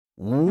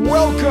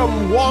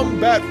Welcome,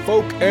 wombat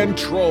folk and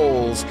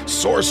trolls,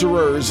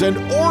 sorcerers and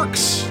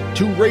orcs,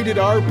 to Rated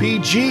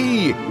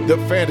RPG, the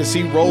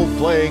fantasy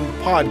role-playing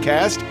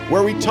podcast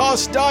where we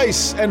toss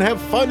dice and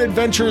have fun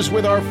adventures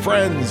with our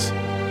friends.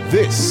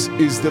 This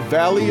is the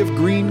Valley of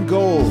Green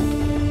Gold,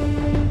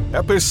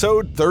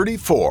 episode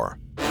 34.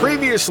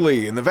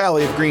 Previously in the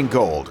Valley of Green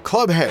Gold,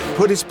 Clubhead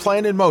put his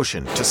plan in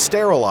motion to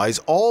sterilize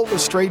all the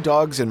stray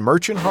dogs in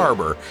Merchant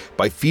Harbor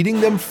by feeding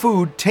them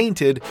food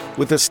tainted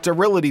with a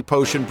sterility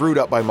potion brewed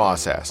up by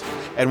Mossass.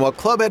 And while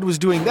Clubhead was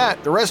doing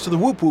that, the rest of the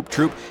Whoop Whoop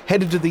troop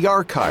headed to the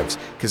archives,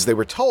 because they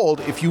were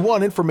told if you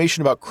want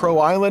information about Crow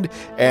Island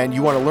and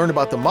you want to learn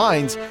about the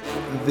mines,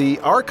 the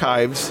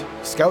archives,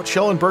 Scout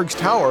Schellenberg's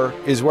tower,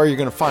 is where you're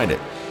going to find it.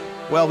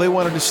 Well, they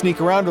wanted to sneak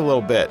around a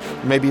little bit,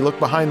 maybe look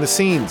behind the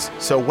scenes,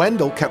 so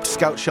Wendell kept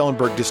Scout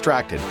Schellenberg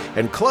distracted,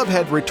 and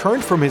Clubhead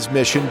returned from his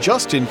mission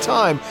just in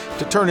time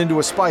to turn into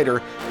a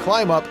spider,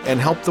 climb up, and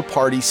help the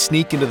party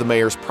sneak into the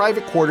mayor's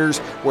private quarters,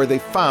 where they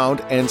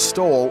found and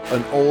stole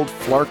an old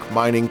Flark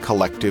Mining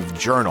Collective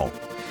journal.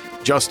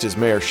 Just as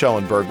Mayor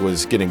Schellenberg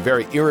was getting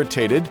very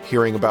irritated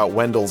hearing about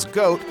Wendell's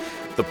goat,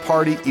 the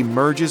party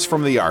emerges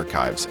from the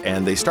archives,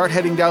 and they start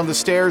heading down the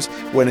stairs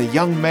when a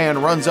young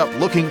man runs up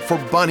looking for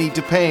Bunny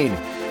DePayne.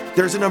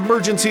 There's an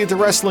emergency at the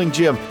wrestling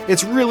gym.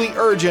 It's really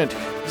urgent.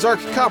 Zark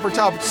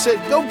Coppertop said,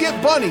 "Go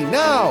get Bunny,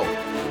 now!"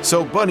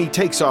 So Bunny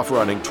takes off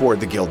running toward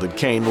the Gilded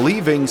Cane,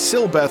 leaving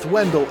Silbeth,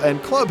 Wendell,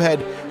 and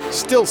Clubhead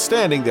still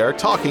standing there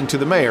talking to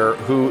the mayor,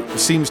 who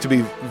seems to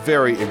be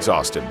very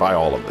exhausted by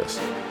all of this.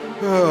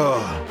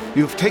 "Oh,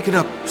 you've taken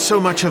up so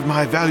much of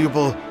my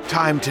valuable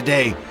time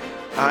today.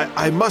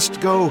 I must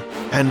go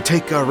and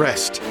take a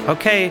rest."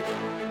 Okay.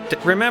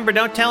 Remember,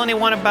 don't tell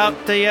anyone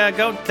about the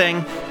goat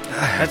thing.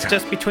 That's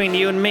just between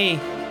you and me.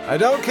 "I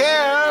don't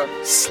care."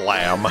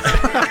 Slam.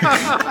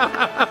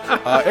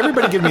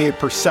 Everybody give me a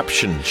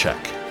perception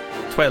check.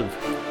 12.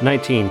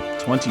 19.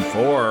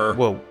 24.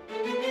 Whoa.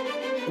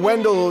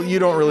 Wendell, you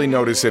don't really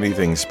notice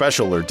anything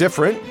special or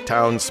different.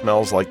 Town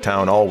smells like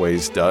town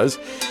always does.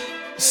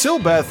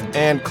 Silbeth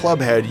and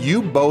Clubhead, you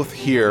both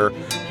hear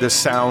the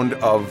sound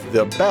of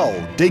the bell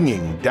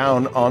dinging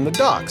down on the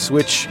docks,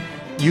 which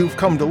you've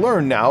come to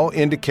learn now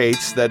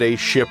indicates that a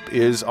ship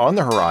is on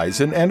the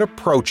horizon and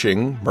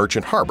approaching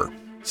Merchant Harbor.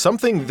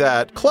 Something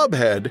that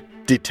Clubhead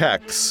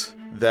detects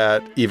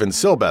that even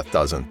Silbeth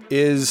doesn't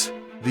is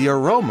the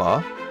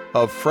aroma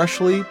of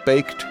freshly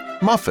baked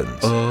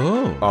muffins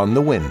on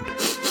the wind.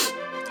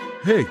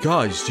 Hey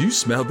guys, do you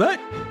smell that?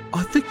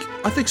 I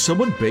think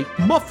someone baked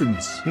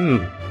muffins.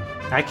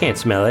 I can't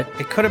smell it.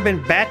 It could have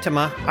been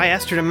Batima. I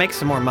asked her to make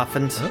some more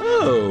muffins.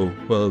 Oh,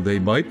 well, they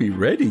might be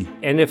ready.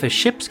 And if a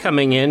ship's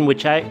coming in,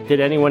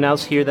 did anyone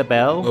else hear the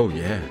bell? Oh,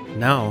 yeah.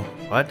 No.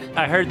 What?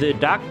 I heard the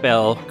dock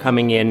bell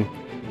coming in.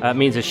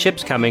 Means a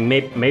ship's coming.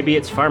 Maybe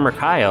it's Farmer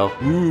Kyle.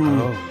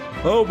 Ooh.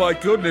 Oh my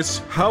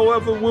goodness.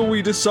 However will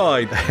we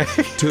decide?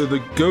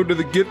 Go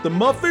to get the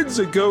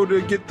muffins or go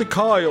to get the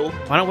Kyle?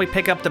 Why don't we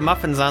pick up the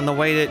muffins on the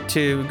way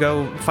to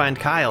go find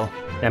Kyle?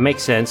 That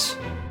makes sense.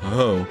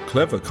 Oh,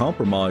 clever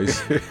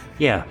compromise.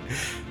 Yeah.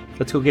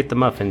 Let's go get the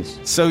muffins.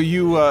 So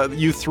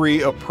you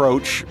three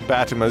approach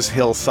Batima's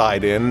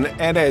hillside inn,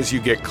 and as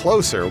you get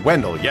closer,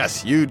 Wendell,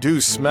 yes, you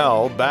do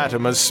smell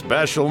Batima's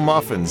special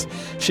muffins.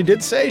 She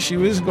did say she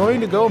was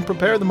going to go and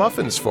prepare the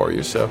muffins for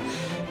you, so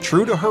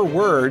true to her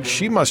word,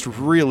 she must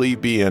really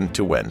be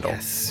into Wendell.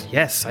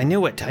 Yes, I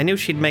knew it. I knew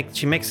she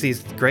makes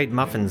these great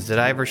muffins. Did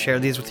I ever share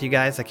these with you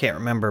guys? I can't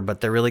remember, but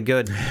they're really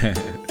good.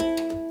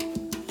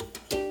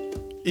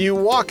 You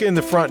walk in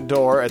the front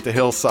door at the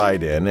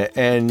Hillside Inn,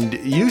 and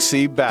you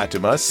see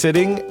Batima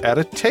sitting at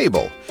a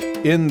table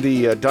in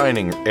the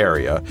dining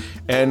area,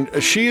 and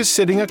she is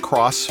sitting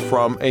across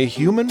from a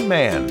human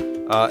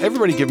man.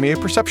 Everybody give me a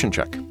perception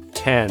check.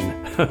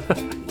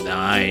 10.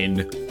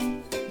 9.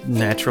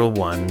 Natural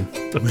 1.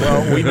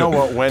 Well, we know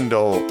what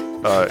Wendell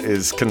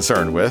is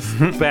concerned with.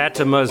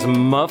 Batima's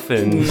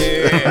muffins.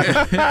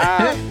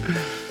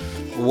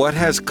 What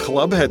has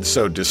Clubhead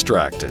so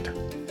distracted?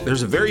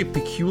 There's a very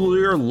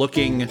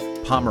peculiar-looking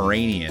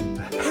Pomeranian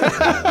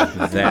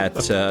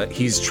that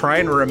he's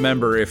trying to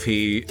remember if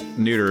he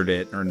neutered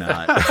it or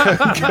not.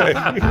 Okay.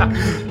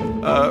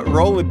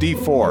 Roll a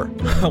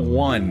d4.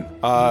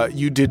 1.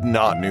 You did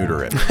not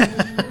neuter it.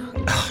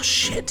 Oh,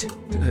 shit.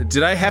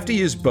 Did I have to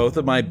use both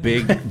of my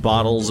big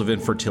bottles of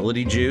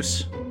infertility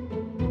juice?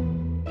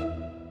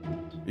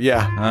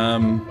 Yeah.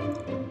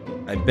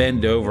 I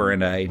bend over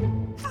and I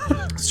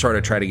sort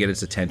of try to get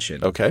its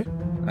attention. Okay.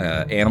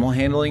 Animal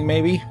handling,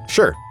 maybe?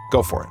 Sure.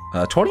 Go for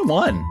it.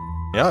 21.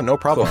 Yeah, no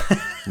problem.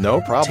 No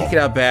problem. Take it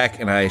out back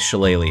and I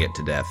shillelagh it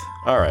to death.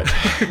 All right.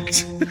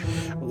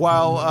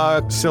 While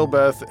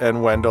Silbeth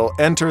and Wendell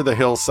enter the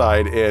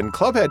Hillside Inn,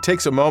 Clubhead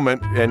takes a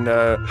moment and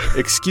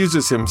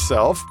excuses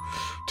himself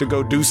to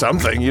go do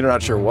something. You're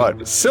not sure what.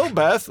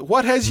 Silbeth,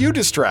 what has you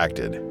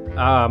distracted?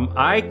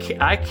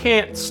 I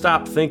can't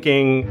stop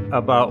thinking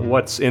about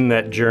what's in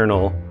that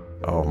journal.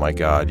 Oh my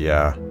God,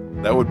 yeah.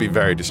 That would be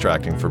very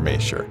distracting for me,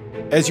 sure.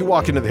 As you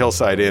walk into the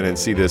Hillside Inn and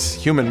see this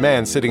human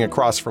man sitting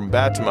across from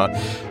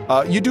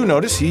Batima, you do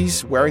notice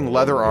he's wearing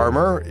leather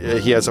armor.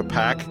 He has a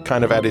pack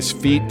kind of at his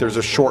feet. There's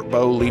a short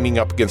bow leaning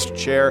up against a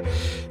chair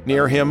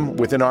near him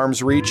within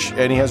arm's reach,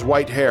 and he has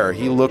white hair.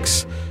 He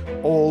looks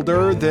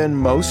older than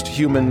most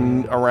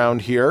human around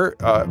here,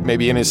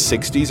 maybe in his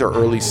 60s or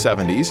early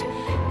 70s.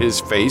 His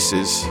face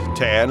is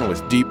tan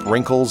with deep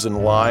wrinkles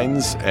and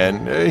lines,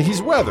 and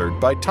he's weathered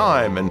by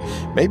time and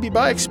maybe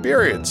by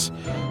experience.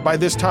 By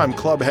this time,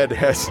 Clubhead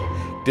has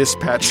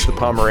dispatched the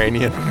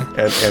Pomeranian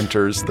and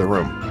enters the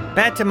room.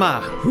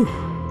 Batima,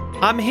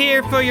 I'm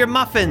here for your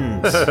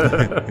muffins.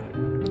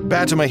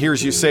 Batima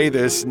hears you say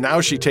this. Now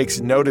she takes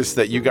notice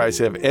that you guys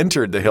have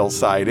entered the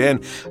Hillside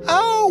Inn.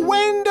 Oh,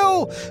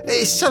 Wendell!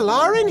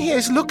 Solarin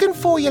here's looking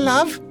for you,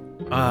 love.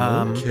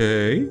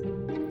 Okay.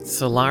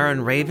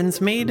 Solarin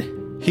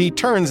Ravensmead? He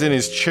turns in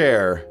his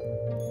chair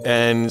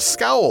and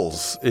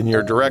scowls in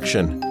your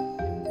direction.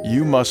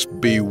 You must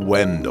be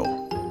Wendell.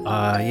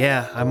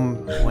 Yeah,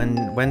 I'm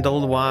Wendell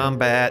the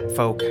Wombat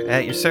folk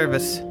at your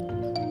service.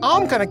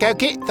 I'm gonna go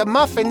get the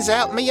muffins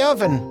out my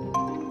oven.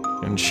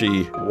 And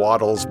she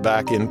waddles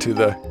back into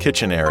the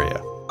kitchen area.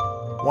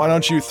 Why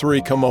don't you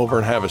three come over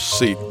and have a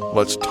seat?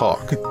 Let's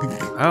talk.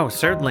 Oh,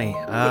 certainly.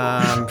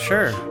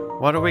 Sure.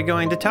 What are we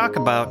going to talk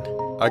about?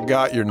 I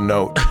got your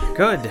note.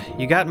 Good.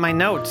 You got my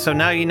note, so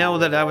now you know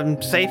that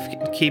I'm safe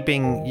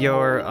keeping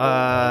your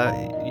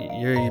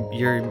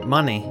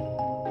money.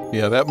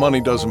 Yeah, that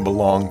money doesn't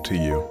belong to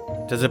you.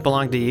 Does it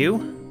belong to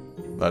you?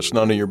 That's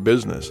none of your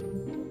business.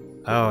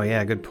 Oh,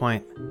 yeah, good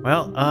point.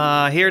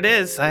 Well, here it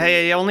is.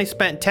 I only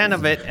spent 10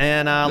 of it,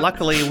 and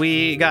luckily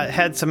we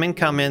had some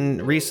income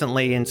in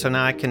recently, and so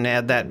now I can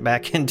add that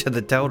back into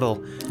the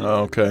total.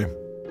 Okay.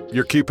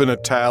 You're keeping a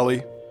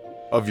tally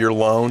of your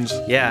loans?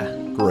 Yeah.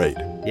 Great.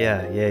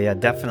 Yeah,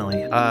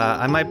 definitely.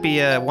 I might be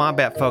a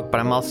wombat folk, but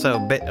I'm also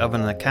a bit of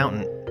an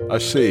accountant. I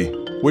see.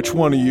 Which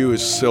one of you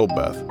is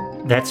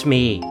Silbeth? That's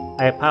me.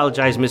 I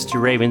apologize, Mr.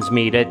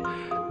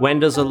 Ravensmead.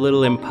 Wendell's a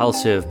little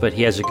impulsive, but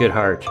he has a good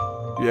heart.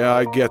 Yeah,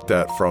 I get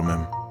that from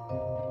him.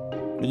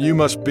 You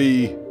must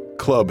be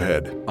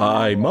Clubhead.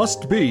 I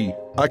must be.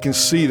 I can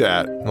see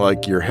that,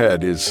 like your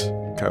head is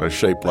kind of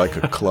shaped like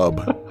a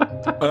club.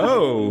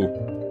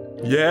 Oh.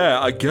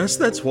 Yeah, I guess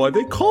that's why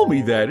they call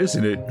me that,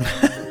 isn't it?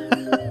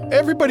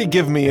 Everybody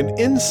give me an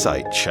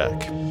insight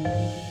check.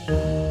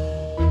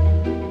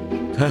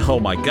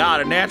 Oh my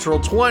god, a natural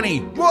 20.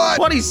 What?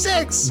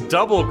 26.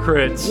 Double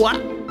crits.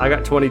 What? I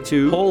got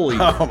 22. Holy.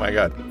 Oh my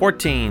god.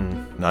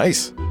 14.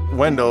 Nice.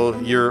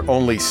 Wendell, you're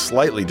only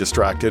slightly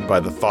distracted by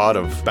the thought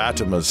of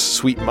Batima's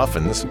sweet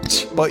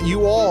muffins, but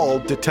you all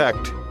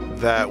detect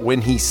that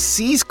when he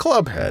sees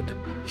Clubhead,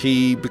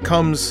 he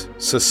becomes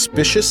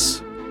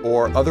suspicious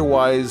or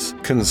otherwise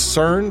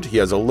concerned. He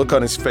has a look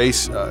on his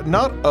face,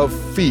 not of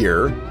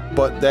fear,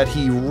 but that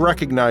he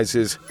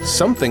recognizes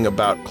something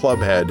about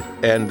Clubhead,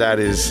 and that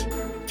is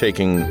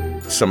taking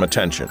some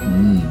attention.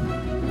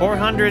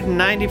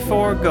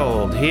 494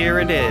 gold. Here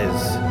it is.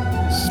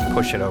 Just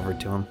push it over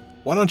to him.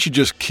 Why don't you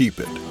just keep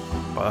it?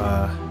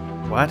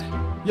 What?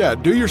 Yeah,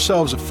 do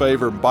yourselves a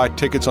favor and buy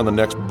tickets on the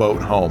next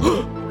boat home.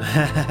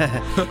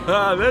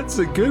 That's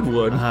a good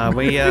one.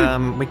 We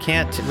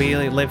can't. We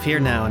live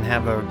here now and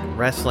have a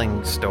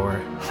wrestling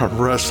store. A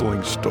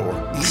wrestling store.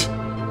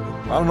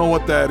 I don't know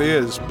what that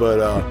is,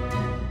 but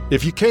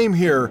if you came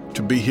here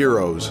to be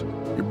heroes,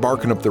 you're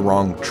barking up the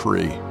wrong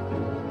tree.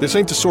 This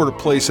ain't the sort of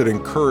place that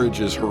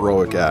encourages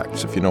heroic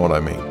acts, if you know what I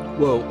mean.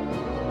 Well,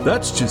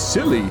 that's just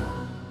silly.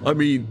 I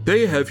mean,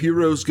 they have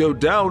heroes go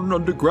down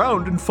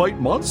underground and fight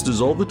monsters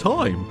all the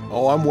time.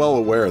 Oh, I'm well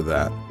aware of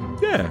that.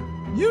 Yeah,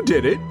 you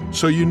did it.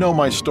 So you know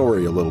my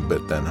story a little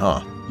bit then,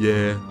 huh?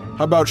 Yeah.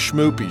 How about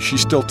Schmoopy? She's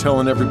still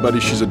telling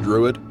everybody she's a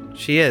druid?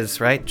 She is,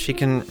 right? She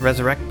can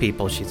resurrect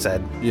people, she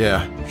said.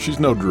 Yeah, she's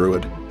no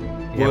druid.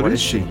 Yeah, what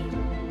is she?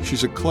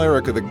 She's a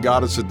cleric of the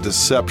goddess of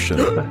deception.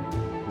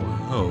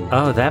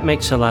 Oh, that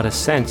makes a lot of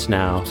sense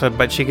now. So,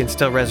 but she can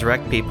still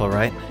resurrect people,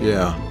 right?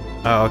 Yeah.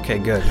 Oh, okay,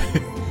 good.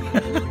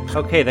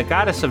 Okay, the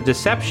goddess of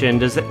deception,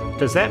 does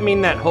that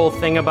mean that whole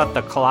thing about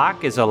the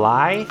clock is a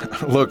lie?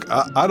 Look,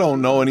 I don't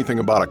know anything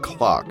about a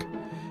clock.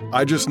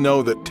 I just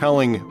know that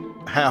telling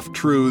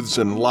half-truths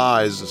and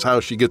lies is how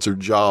she gets her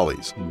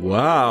jollies.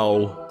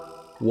 Wow.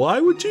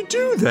 Why would you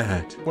do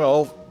that?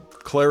 Well,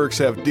 clerics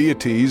have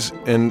deities,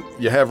 and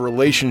you have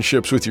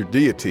relationships with your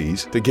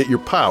deities to get your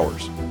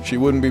powers. She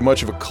wouldn't be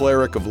much of a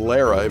cleric of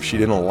Lara if she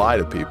didn't lie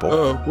to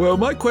people. Well,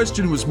 my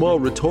question was more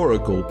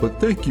rhetorical, but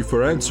thank you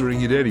for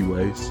answering it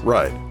anyways.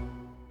 Right.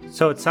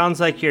 So it sounds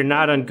like you're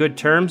not on good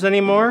terms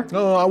anymore?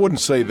 No, I wouldn't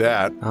say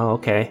that. Oh,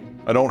 okay.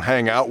 I don't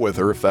hang out with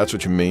her, if that's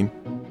what you mean.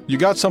 You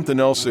got something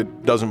else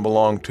that doesn't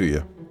belong to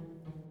you.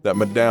 That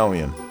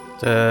medallion.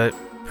 The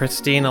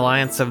Pristine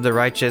Alliance of the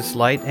Righteous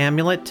Light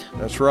amulet?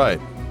 That's right.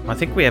 I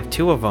think we have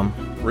 2 of them.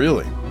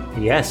 Really?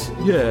 Yes.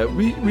 Yeah,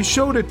 we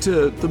showed it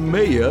to the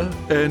mayor,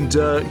 and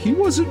he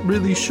wasn't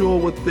really sure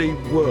what they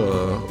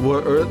were.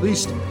 Or at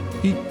least,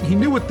 he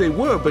knew what they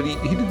were, but he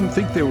didn't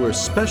think they were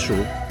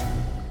special.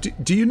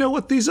 Do you know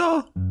what these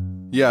are?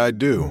 Yeah, I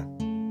do.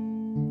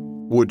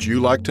 Would you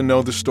like to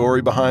know the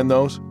story behind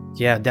those?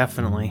 Yeah,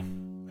 definitely.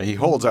 He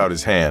holds out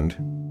his hand,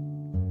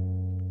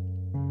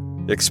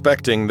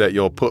 expecting that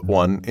you'll put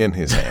one in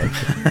his hand.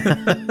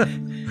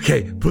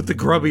 Okay, put the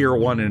grubbier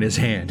one in his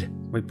hand.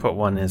 We put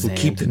one in his hand.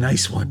 Keep the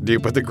nice one. Do you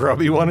put the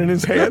grubby one in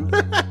his hand?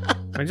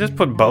 We just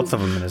put both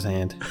of them in his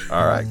hand.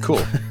 All right,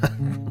 cool.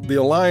 The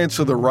Alliance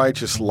of the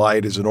Righteous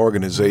Light is an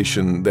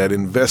organization that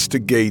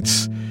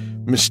investigates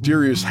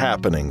mysterious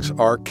happenings,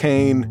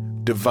 arcane,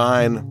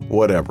 divine,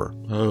 whatever.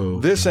 Oh.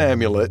 This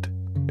amulet,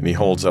 and he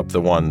holds up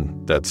the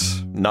one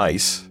that's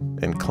nice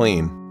and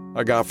clean,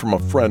 I got from a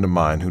friend of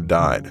mine who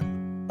died.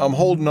 I'm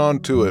holding on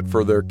to it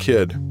for their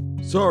kid.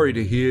 Sorry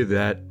to hear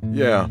that.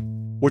 Yeah.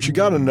 What you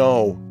gotta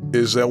know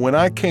is that when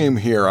I came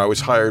here, I was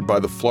hired by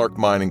the Flark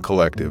Mining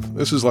Collective.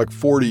 This is like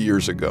 40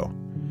 years ago.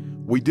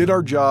 We did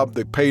our job,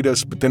 they paid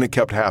us, but then it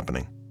kept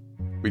happening.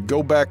 We'd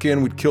go back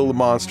in, we'd kill the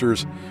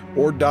monsters,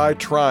 or die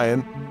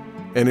trying,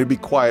 and it'd be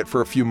quiet for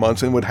a few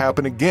months, and it would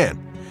happen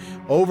again.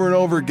 Over and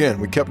over again,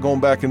 we kept going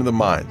back into the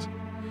mines.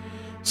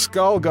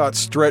 Skull got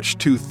stretched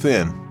too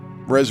thin,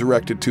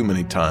 resurrected too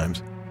many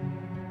times.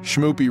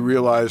 Schmoopy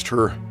realized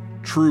her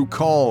true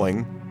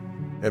calling,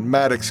 and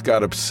Maddox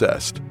got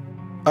obsessed.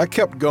 I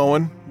kept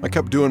going. I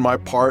kept doing my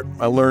part.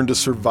 I learned to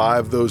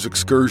survive those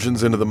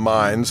excursions into the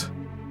mines.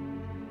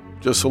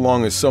 Just so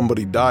long as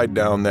somebody died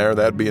down there,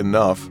 that'd be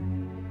enough.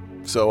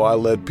 So I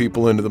led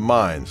people into the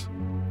mines.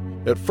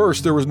 At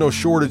first, there was no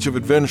shortage of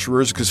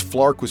adventurers because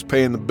Flark was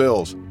paying the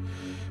bills.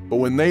 But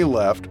when they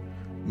left,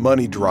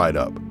 money dried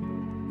up.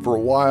 For a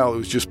while, it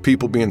was just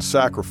people being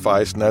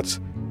sacrificed, and that's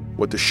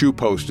what the shoe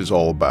post is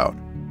all about.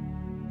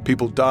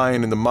 People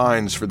dying in the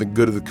mines for the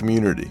good of the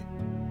community.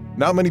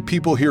 Not many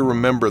people here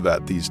remember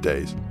that these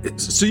days.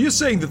 So you're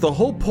saying that the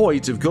whole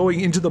point of going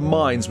into the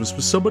mines was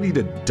for somebody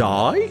to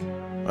die?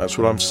 That's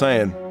what I'm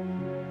saying.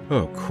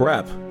 Oh,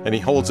 crap. And he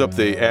holds up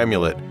the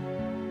amulet.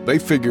 They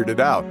figured it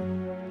out.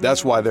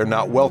 That's why they're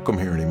not welcome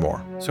here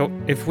anymore. So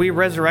if we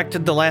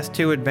resurrected the last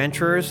two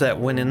adventurers that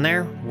went in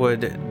there,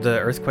 would the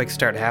earthquake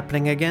start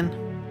happening again?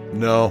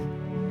 No,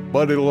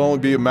 but it'll only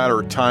be a matter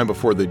of time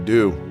before they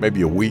do,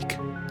 maybe a week.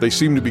 They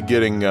seem to be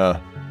getting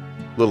a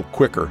little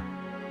quicker.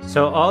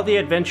 So all the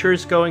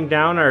adventures going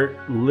down are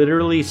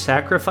literally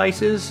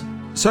sacrifices?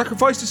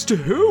 Sacrifices to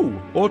who?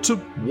 Or to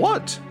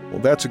what? Well,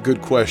 that's a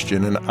good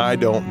question, and I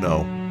don't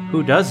know.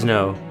 Who does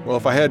know? Well,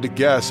 if I had to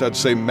guess, I'd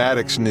say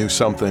Maddox knew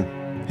something.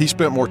 He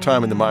spent more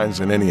time in the mines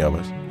than any of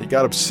us. He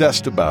got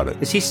obsessed about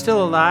it. Is he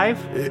still alive?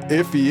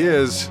 If he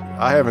is,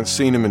 I haven't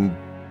seen him in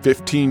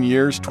 15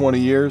 years, 20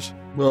 years.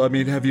 Well, I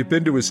mean, have you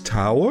been to his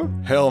tower?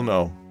 Hell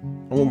no.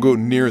 I won't go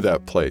near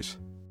that place.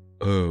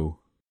 Oh.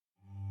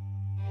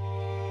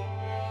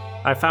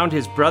 I found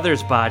his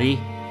brother's body.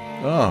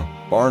 Oh,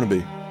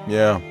 Barnaby.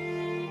 Yeah.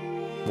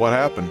 What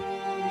happened?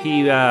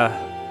 He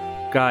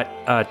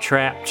got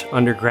trapped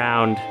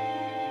underground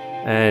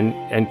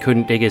and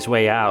couldn't dig his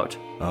way out.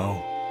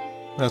 Oh,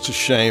 that's a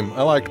shame.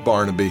 I liked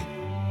Barnaby.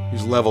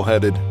 He's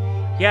level-headed.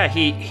 Yeah,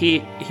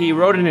 he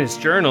wrote in his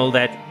journal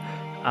that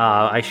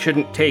I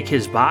shouldn't take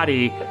his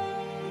body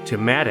to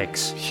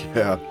Maddox.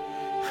 Yeah.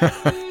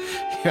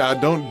 Yeah,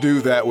 don't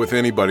do that with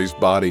anybody's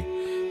body.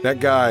 That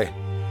guy,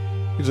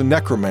 he's a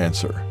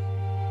necromancer.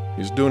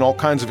 He's doing all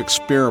kinds of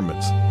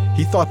experiments.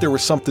 He thought there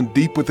was something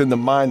deep within the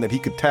mind that he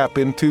could tap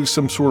into,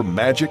 some sort of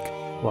magic.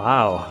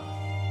 Wow.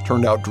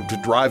 Turned out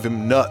to drive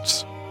him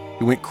nuts.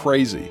 He went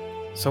crazy.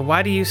 So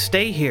why do you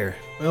stay here?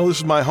 Well, this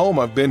is my home.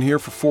 I've been here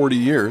for 40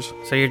 years.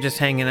 So you're just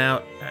hanging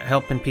out,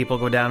 helping people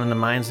go down in the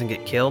mines and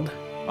get killed?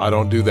 I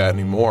don't do that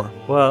anymore.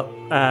 Well,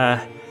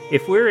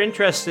 if we're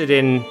interested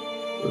in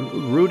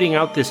rooting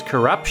out this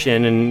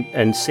corruption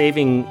and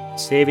saving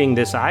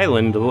this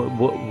island,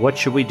 what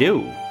should we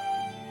do?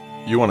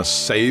 You want to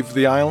save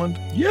the island?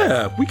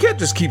 Yeah, we can't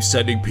just keep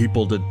sending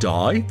people to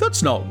die.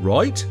 That's not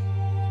right.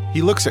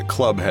 He looks at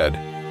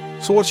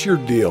Clubhead. So what's your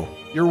deal?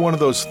 You're one of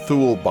those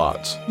Thule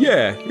bots.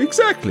 Yeah,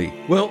 exactly.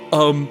 Well,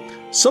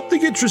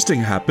 something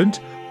interesting happened.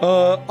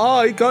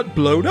 I got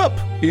blown up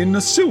in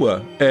a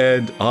sewer,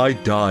 and I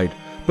died.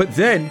 But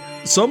then,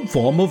 some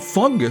form of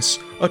fungus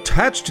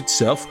attached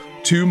itself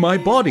to my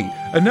body,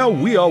 and now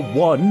we are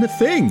one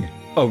thing.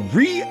 A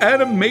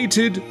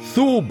reanimated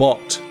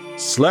Thulebot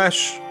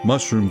 /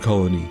 mushroom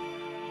colony.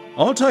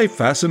 Aren't I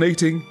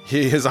fascinating?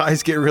 His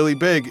eyes get really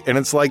big, and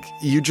it's like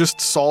you just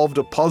solved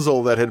a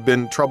puzzle that had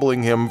been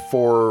troubling him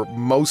for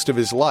most of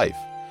his life.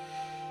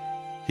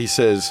 He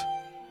says,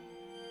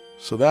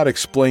 so that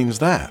explains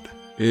that.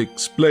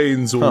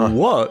 Explains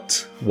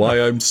what?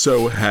 Why I'm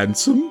so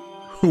handsome?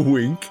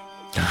 Wink.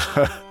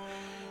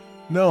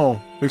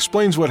 No,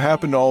 explains what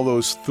happened to all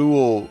those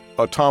Thule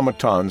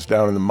automatons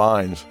down in the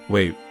mines.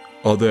 Wait,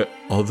 are there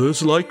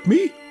others like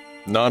me?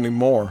 Not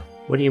anymore.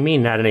 What do you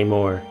mean, not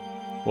anymore?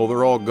 Well,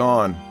 they're all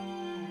gone.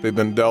 They've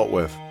been dealt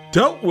with.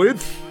 Dealt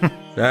with?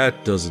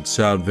 That doesn't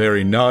sound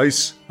very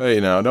nice. Hey,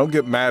 now, don't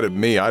get mad at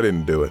me. I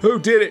didn't do it. Who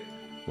did it?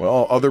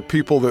 Well, other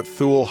people that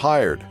Thule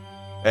hired.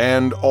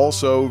 And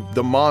also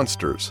the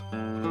monsters.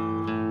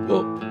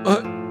 Well,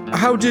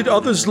 how did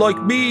others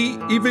like me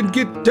even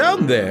get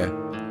down there?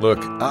 Look,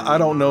 I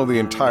don't know the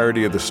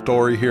entirety of the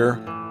story here,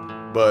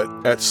 but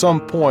at some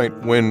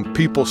point when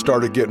people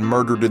started getting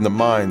murdered in the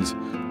mines,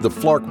 the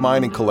Flark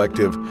Mining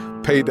Collective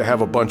paid to have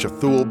a bunch of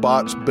Thule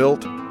bots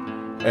built,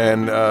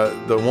 and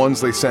the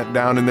ones they sent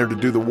down in there to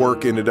do the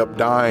work ended up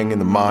dying in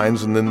the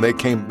mines, and then they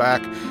came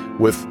back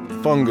with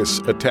fungus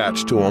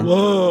attached to them.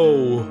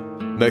 Whoa.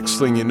 Next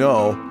thing you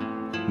know,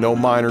 no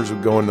miners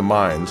would go in the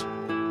mines.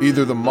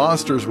 Either the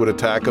monsters would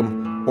attack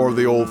them, or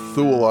the old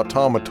Thule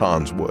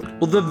automatons would.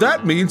 Well, then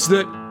that means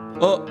that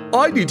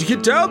I need to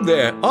get down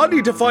there. I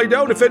need to find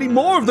out if any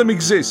more of them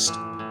exist.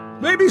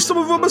 Maybe some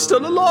of them are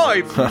still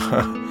alive.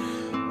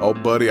 Oh,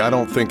 buddy, I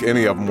don't think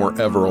any of them were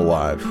ever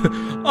alive.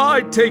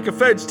 I'd take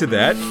offense to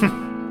that.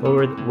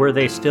 Well, were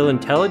they still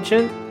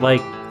intelligent,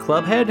 like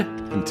Clubhead?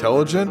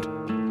 Intelligent?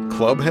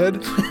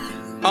 Clubhead?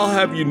 I'll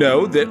have you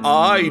know that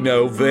I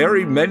know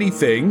very many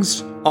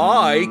things.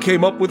 I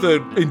came up with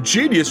an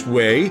ingenious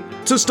way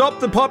to stop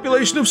the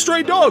population of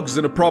stray dogs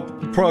in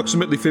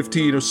approximately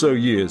 15 or so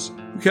years.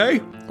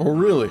 Okay? Oh,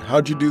 really?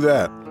 How'd you do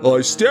that?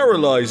 I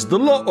sterilized the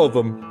lot of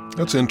them.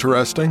 That's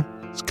interesting.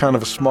 It's kind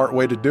of a smart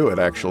way to do it,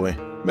 actually.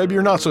 Maybe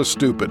you're not so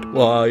stupid.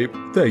 Why,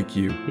 thank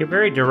you. You're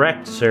very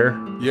direct, sir.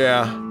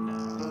 Yeah,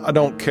 I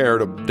don't care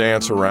to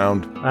dance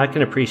around. I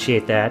can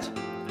appreciate that.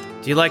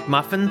 Do you like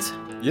muffins?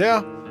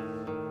 Yeah,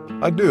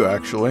 I do,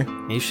 actually.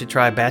 You should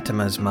try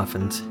Batima's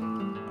muffins.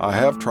 I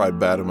have tried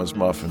Batima's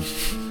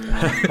muffins.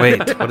 Wait,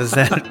 what is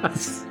that?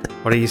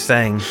 What are you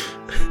saying?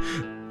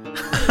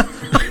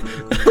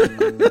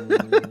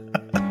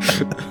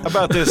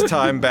 About this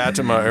time,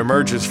 Batima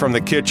emerges from the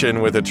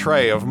kitchen with a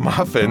tray of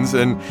muffins,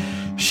 and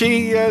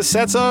she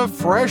sets a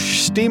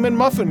fresh steaming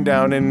muffin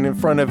down in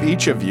front of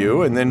each of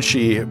you, and then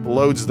she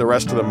loads the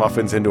rest of the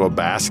muffins into a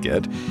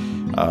basket.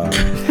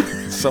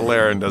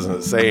 Solaren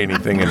doesn't say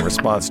anything in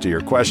response to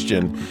your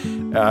question.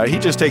 He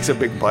just takes a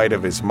big bite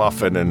of his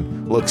muffin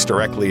and looks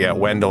directly at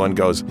Wendell and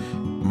goes,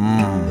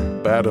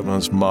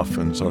 Batima's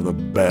muffins are the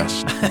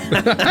best.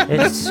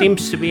 It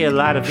seems to be a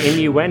lot of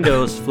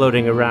innuendos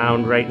floating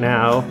around right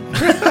now.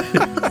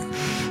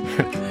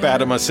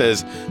 Batima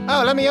says,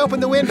 Oh, let me open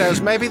the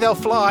windows. Maybe they'll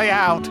fly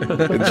out.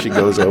 and she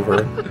goes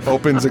over and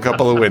opens a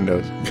couple of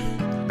windows.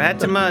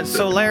 Batima,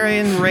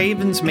 Solarian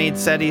Ravensmead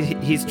said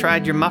he's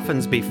tried your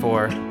muffins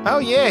before. Oh,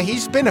 yeah,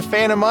 he's been a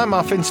fan of my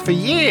muffins for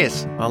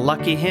years. Well,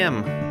 lucky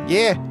him.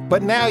 Yeah,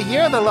 but now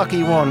you're the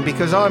lucky one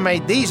because I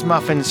made these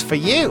muffins for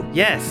you.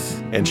 Yes.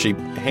 And she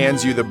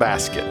hands you the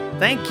basket.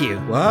 Thank you.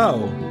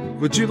 Wow.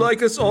 Would you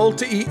like us all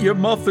to eat your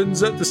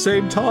muffins at the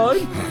same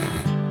time?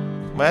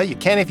 Well, you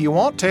can if you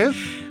want to.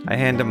 I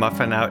hand a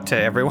muffin out to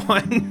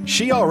everyone.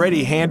 She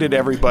already handed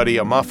everybody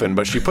a muffin,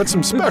 but she put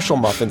some special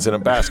muffins in a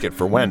basket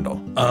for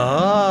Wendell.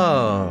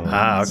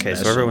 Oh. Okay,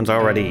 so everyone's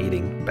already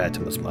eating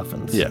Batima's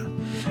muffins. Yeah.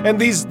 And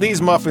these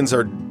muffins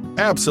are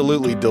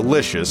absolutely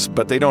delicious,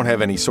 but they don't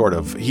have any sort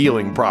of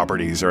healing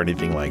properties or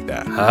anything like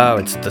that. Oh,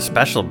 it's the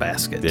special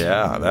basket.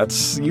 Yeah,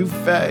 that's you've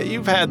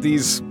had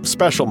these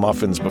special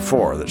muffins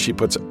before that she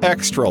puts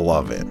extra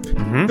love in.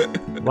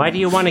 Mm-hmm. Why do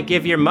you want to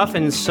give your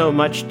muffins so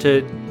much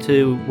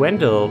to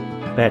Wendell,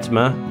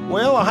 Batima?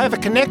 Well, I have a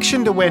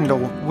connection to Wendell.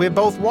 We're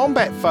both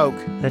wombat folk.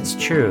 That's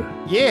true.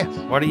 Yeah.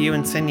 What are you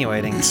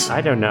insinuating?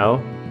 I don't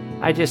know.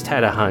 I just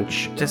had a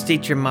hunch. Just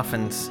eat your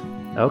muffins.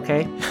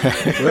 Okay.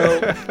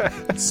 Well,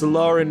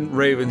 Solaren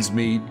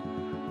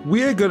Ravensmead,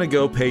 we're gonna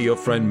go pay your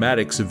friend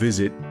Maddox a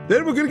visit.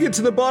 Then we're gonna get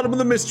to the bottom of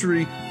the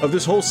mystery of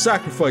this whole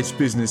sacrifice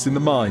business in the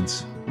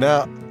mines.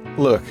 Now,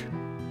 look,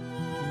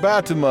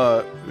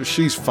 Batima,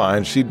 she's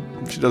fine. She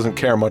doesn't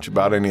care much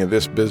about any of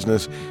this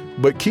business,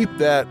 but keep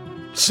that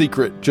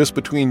secret just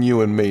between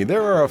you and me.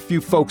 There are a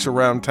few folks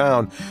around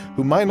town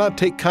who might not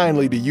take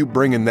kindly to you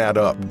bringing that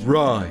up.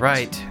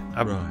 Right.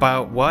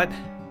 About what?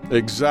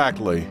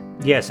 Exactly.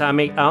 Yes,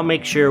 I'll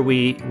make sure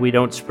we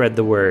don't spread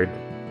the word.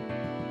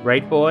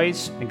 Right,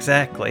 boys?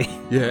 Exactly.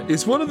 Yeah,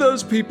 is one of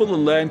those people a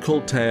land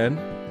called Tan?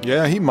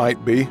 Yeah, he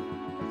might be.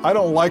 I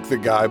don't like the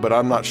guy, but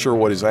I'm not sure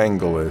what his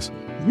angle is.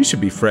 We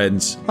should be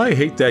friends. I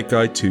hate that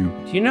guy too.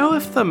 Do you know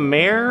if the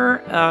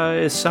mayor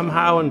is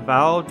somehow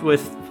involved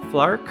with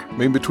Flark? I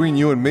mean, between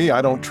you and me,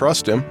 I don't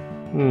trust him.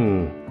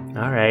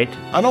 All right.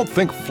 I don't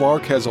think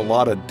Flark has a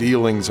lot of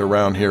dealings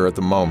around here at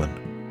the moment.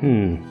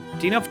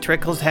 Do you know if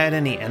Trickles had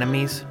any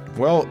enemies?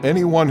 Well,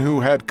 anyone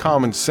who had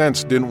common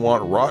sense didn't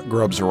want rot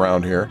grubs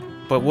around here.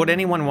 But would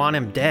anyone want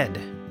him dead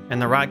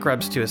and the rot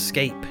grubs to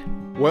escape?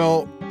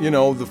 Well, you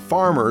know, the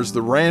farmers,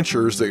 the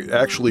ranchers that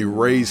actually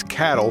raise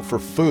cattle for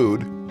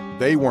food,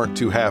 they weren't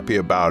too happy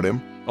about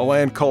him. A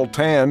land called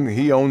Tan,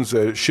 he owns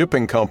a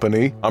shipping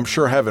company. I'm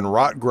sure having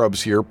rot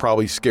grubs here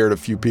probably scared a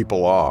few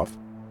people off.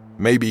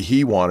 Maybe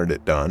he wanted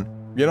it done.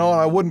 You know,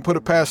 I wouldn't put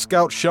it past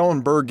Scout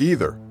Schellenberg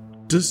either.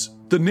 Does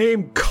the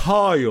name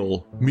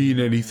Kyle mean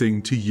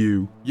anything to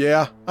you?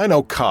 Yeah, I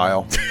know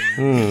Kyle.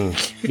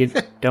 You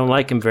don't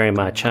like him very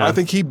much, huh? I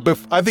think he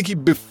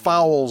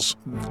befouls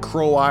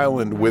Crow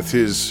Island with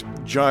his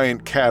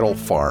giant cattle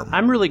farm.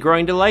 I'm really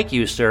growing to like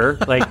you, sir.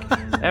 Like,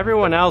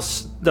 everyone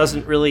else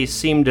doesn't really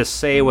seem to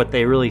say what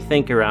they really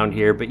think around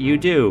here, but you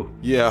do.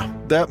 Yeah,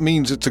 that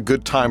means it's a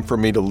good time for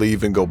me to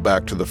leave and go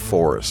back to the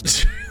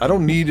forest. I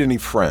don't need any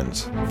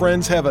friends.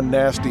 Friends have a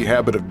nasty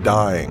habit of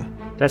dying.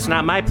 That's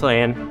not my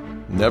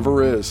plan.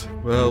 Never is.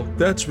 Well,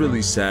 that's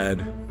really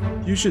sad.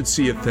 You should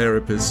see a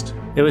therapist.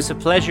 It was a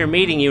pleasure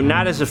meeting you,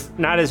 not as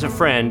a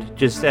friend,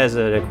 just as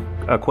an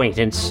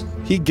acquaintance.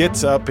 He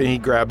gets up and he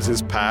grabs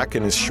his pack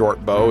and his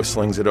short bow,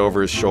 slings it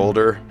over his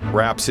shoulder,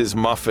 wraps his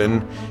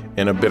muffin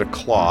in a bit of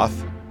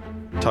cloth,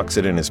 tucks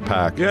it in his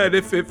pack. Yeah, and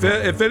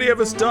if any of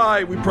us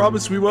die, we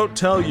promise we won't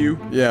tell you.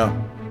 Yeah.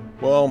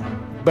 Well,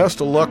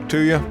 best of luck to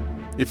you.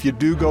 If you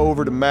do go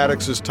over to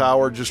Maddox's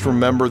tower, just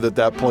remember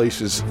that place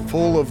is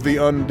full of the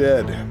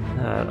undead.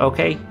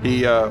 Okay.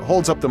 He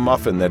holds up the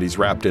muffin that he's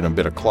wrapped in a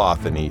bit of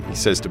cloth, and he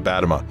says to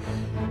Badima,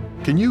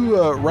 "Can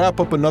you wrap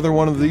up another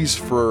one of these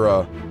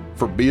for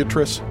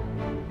Beatrice?"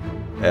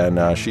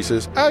 And she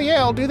says, "Oh yeah,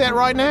 I'll do that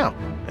right now."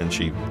 And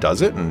she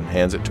does it and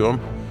hands it to him,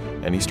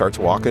 and he starts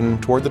walking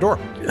toward the door.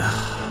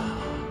 I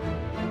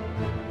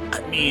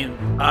mean,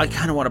 I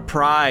kind of want to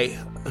pry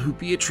who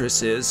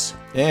Beatrice is.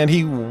 And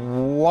he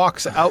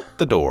walks out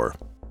the door.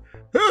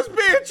 Who's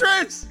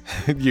Beatrice?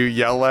 You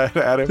yell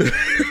at him.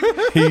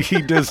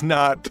 He does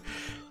not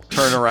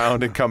turn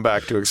around and come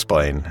back to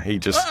explain. He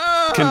just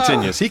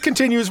continues. He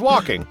continues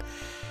walking.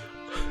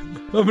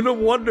 I'm gonna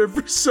wonder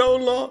for so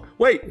long.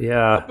 Wait.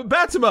 Yeah.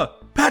 Batima.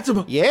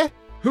 Yeah?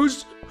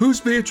 Who's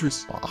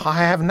Beatrice? I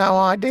have no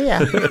idea.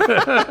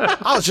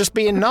 I was just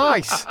being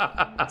nice.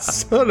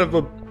 Son of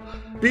a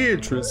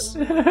Beatrice.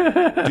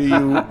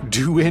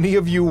 Do any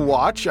of you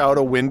watch out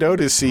a window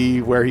to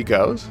see where he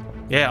goes?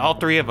 Yeah, all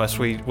three of us,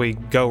 we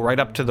go right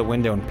up to the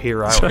window and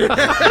peer out.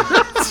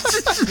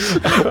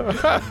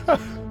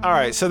 All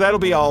right, so that'll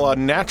be all a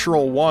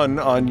natural 1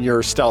 on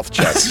your stealth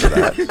check for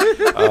that.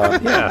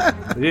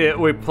 Yeah,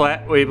 we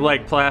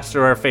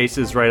plaster our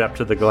faces right up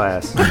to the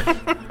glass.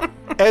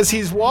 As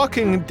he's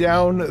walking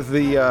down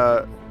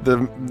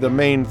the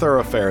main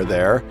thoroughfare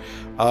there,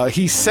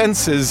 he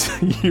senses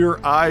your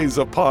eyes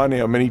upon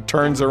him, and he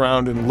turns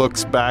around and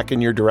looks back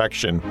in your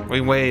direction.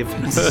 We wave.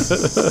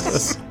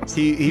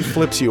 He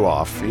flips you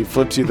off. He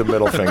flips you the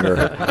middle finger.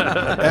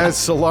 As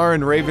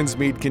Solarin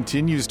Ravensmead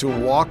continues to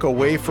walk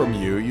away from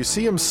you, you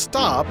see him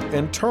stop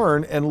and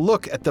turn and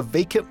look at the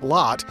vacant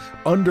lot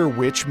under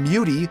which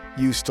Muty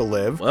used to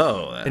live.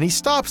 Whoa. And he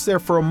stops there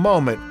for a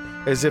moment,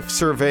 as if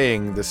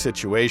surveying the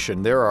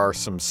situation. There are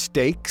some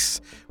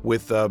stakes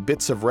with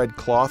bits of red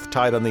cloth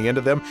tied on the end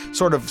of them,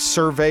 sort of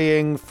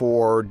surveying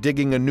for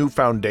digging a new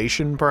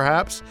foundation,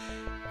 perhaps.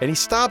 And he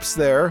stops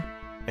there,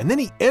 and then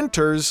he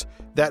enters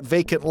that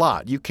vacant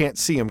lot. You can't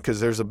see him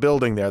because there's a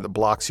building there that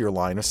blocks your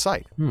line of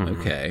sight.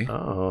 Okay.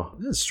 Oh.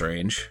 That's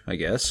strange, I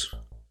guess.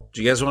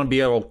 Do you guys want to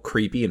be all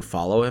creepy and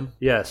follow him?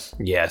 Yes.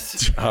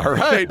 Yes. All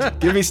right,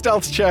 give me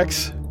stealth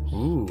checks.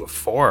 Ooh, a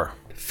 4.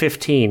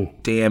 15.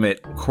 Damn it.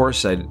 Of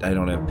course I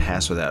don't have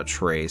pass without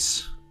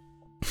trace.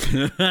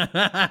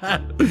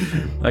 I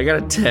got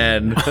a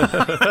 10.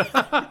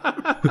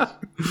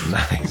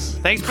 Nice.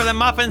 Thanks for the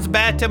muffins,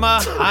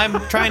 Batima. I'm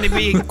trying to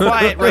be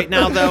quiet right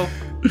now, though.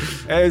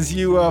 As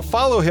you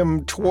follow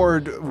him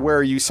toward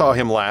where you saw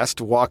him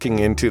last, walking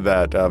into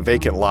that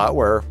vacant lot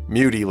where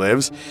Muty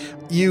lives,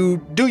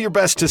 you do your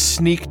best to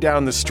sneak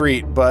down the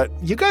street, but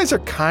you guys are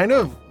kind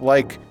of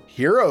like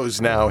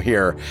heroes now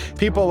here.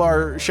 People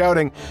are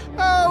shouting,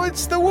 "Oh,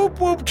 it's the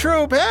Whoop Whoop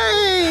Troop!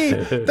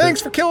 Hey,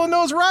 thanks for killing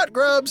those rot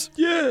grubs!"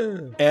 Yeah.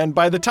 And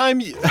by the time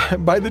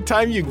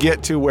you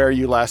get to where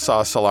you last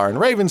saw Solarin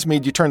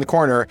Ravensmead, you turn the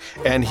corner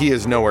and he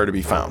is nowhere to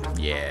be found.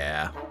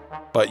 Yeah.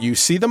 But you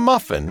see the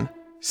muffin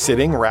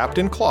sitting wrapped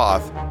in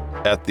cloth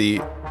at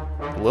the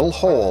little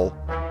hole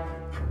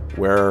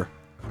where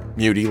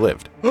Muty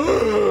lived.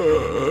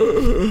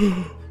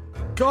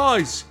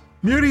 Guys,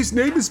 Muty's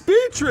name is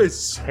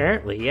Beatrice.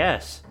 Apparently,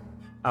 yes.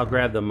 I'll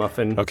grab the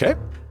muffin. Okay.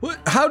 What?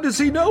 How does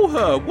he know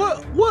her?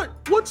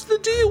 What's the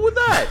deal with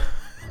that?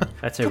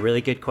 That's a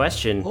really good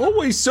question.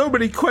 Always so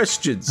many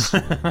questions.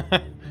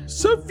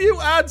 So few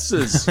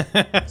answers.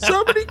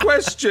 So many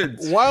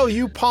questions. While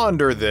you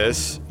ponder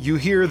this, you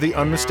hear the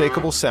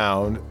unmistakable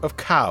sound of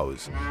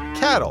cows.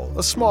 Cattle,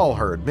 a small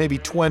herd, maybe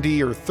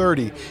 20 or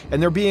 30,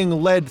 and they're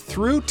being led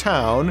through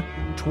town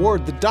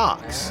toward the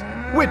docks,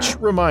 which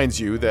reminds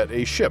you that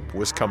a ship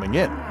was coming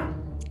in.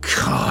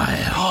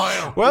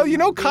 Kyle. Well, you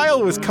know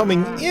Kyle was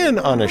coming in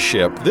on a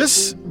ship.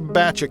 This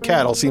batch of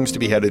cattle seems to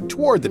be headed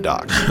toward the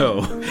docks.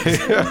 Oh.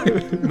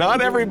 Not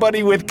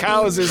everybody with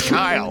cows is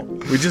Kyle.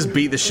 We just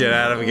beat the shit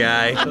out of a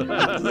guy.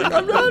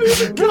 I'm not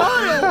even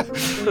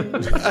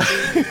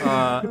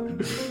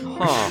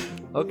Kyle.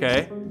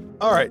 Okay.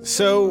 All right,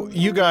 so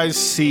you guys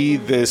see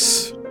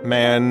this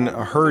man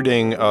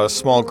herding a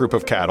small group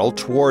of cattle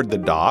toward the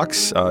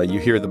docks. You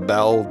hear the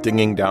bell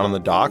dinging down on the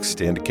docks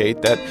to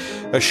indicate that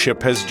a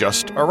ship has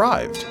just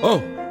arrived.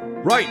 Oh,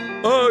 Right.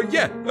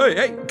 Yeah.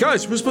 Hey,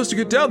 guys, we're supposed to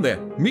get down there.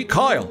 Meet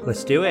Kyle.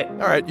 Let's do it.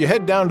 All right, you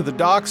head down to the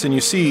docks and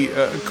you see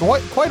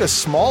quite a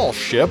small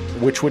ship,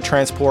 which would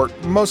transport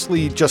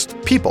mostly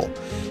just people.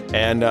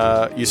 And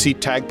you see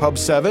Tagpub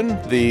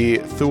 7, the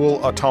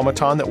Thule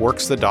automaton that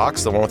works the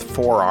docks, the one with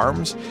 4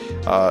 arms.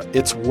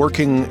 It's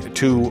working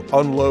to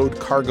unload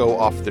cargo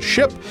off the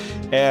ship.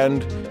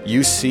 And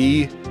you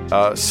see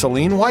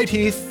Celine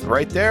Whiteheath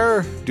right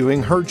there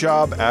doing her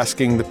job,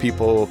 asking the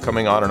people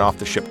coming on and off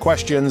the ship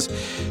questions.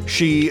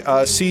 She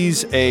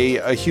sees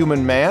a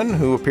human man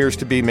who appears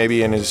to be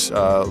maybe in his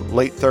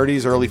late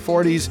 30s, early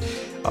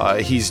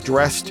 40s. He's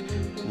dressed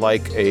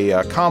like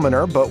a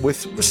commoner, but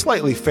with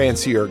slightly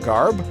fancier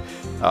garb.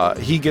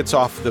 He gets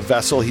off the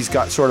vessel. He's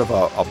got sort of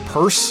a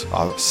purse,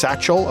 a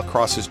satchel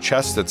across his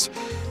chest that's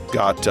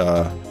got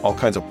all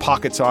kinds of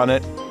pockets on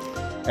it.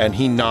 And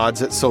he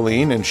nods at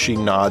Celine, and she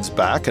nods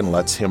back and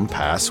lets him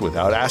pass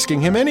without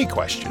asking him any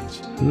questions.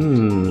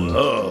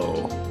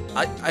 Whoa.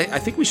 I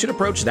think we should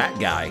approach that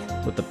guy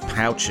with the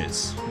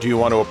pouches. Do you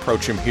want to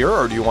approach him here,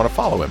 or do you want to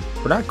follow him?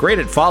 We're not great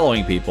at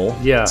following people,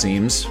 Yeah. it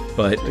seems,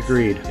 but...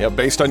 Agreed. Yeah,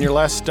 based on your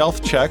last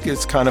stealth check,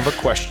 it's kind of a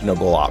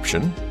questionable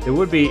option. It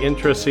would be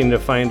interesting to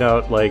find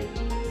out, like,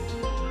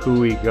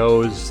 who he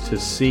goes to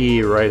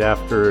see right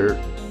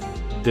after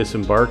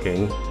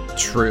disembarking.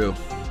 True.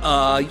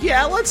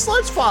 Yeah,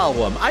 let's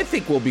follow him. I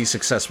think we'll be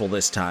successful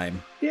this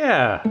time.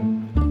 Yeah.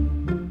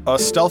 A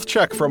stealth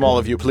check from all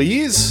of you,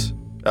 please.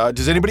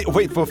 Does anybody...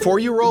 Wait, before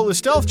you roll the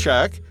stealth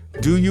check,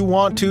 do you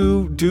want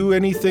to do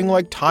anything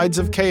like Tides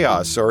of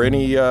Chaos or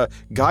any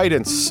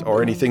guidance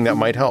or anything that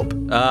might help?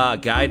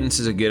 Guidance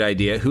is a good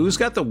idea. Who's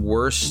got the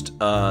worst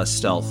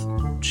stealth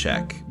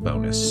check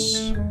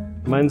bonus?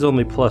 Mine's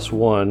only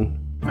 +1.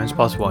 Mine's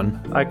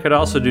 +1. I could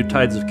also do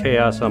Tides of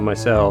Chaos on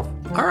myself.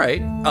 All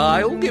right.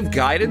 I will give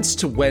guidance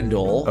to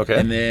Wendell. Okay.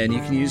 And then you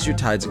can use your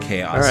Tides of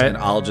Chaos. All right. And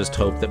I'll just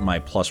hope that my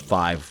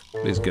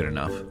 +5 is good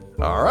enough.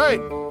 All right,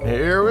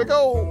 here we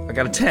go. I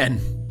got a 10,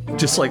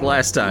 just like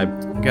last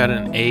time. Got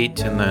an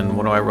 8, and then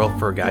what do I roll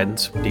for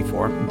guidance?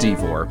 D4.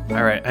 D4.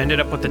 All right, I ended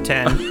up with a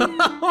 10.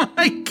 Oh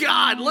my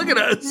god, look at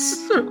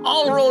us.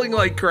 All rolling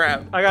like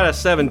crap. I got a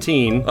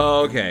 17.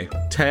 Oh, okay.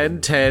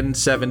 10, 10,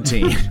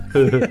 17.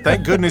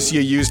 Thank goodness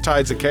you used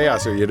Tides of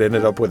Chaos or you'd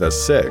ended up with a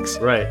 6.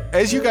 Right.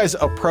 As you guys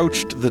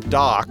approached the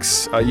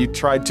docks, you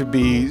tried to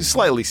be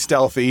slightly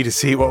stealthy to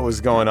see what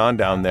was going on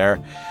down there.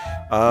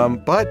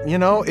 But, you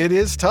know, it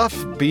is tough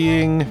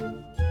being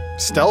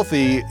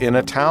stealthy in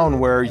a town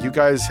where you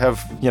guys have,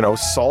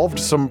 solved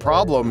some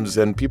problems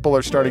and people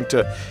are starting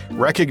to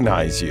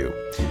recognize you.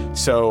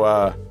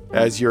 So,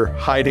 as you're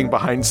hiding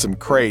behind some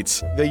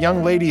crates, the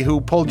young lady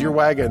who pulled your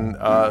wagon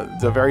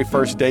the very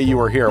first day you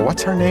were here,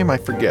 what's her name? I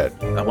forget.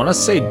 I want to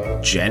say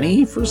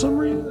Jenny for some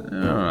reason.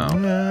 I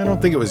don't know. I don't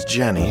think it was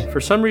Jenny.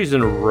 For some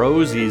reason,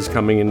 Rosie's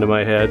coming into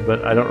my head,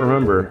 but I don't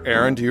remember.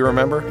 Aaron, do you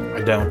remember? I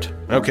don't.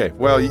 Okay,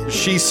 well,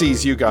 she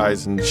sees you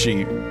guys and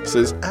she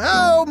says,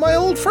 "Oh, my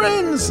old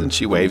friends!" And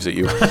she waves at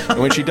you. And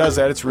when she does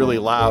that, it's really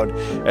loud.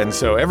 And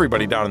so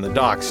everybody down in the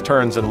docks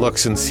turns and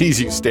looks and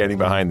sees you standing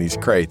behind these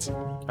crates.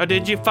 Oh,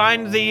 did you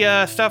find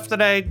the stuff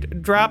that I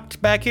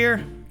dropped back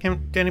here?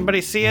 Did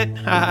anybody see it?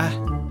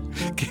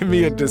 Give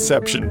me a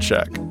deception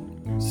check.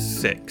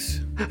 6.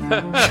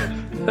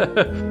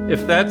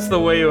 If that's the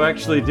way you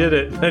actually did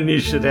it, then you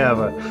should have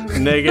a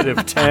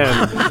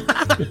 -10.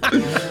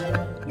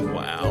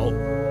 Wow.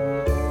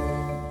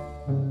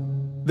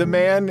 The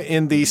man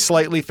in the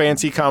slightly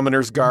fancy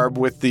commoner's garb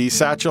with the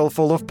satchel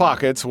full of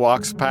pockets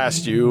walks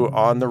past you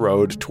on the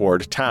road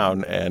toward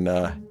town and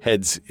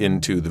heads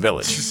into the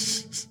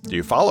village. Do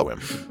you follow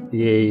him?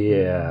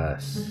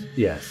 Yes.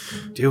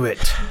 Do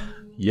it.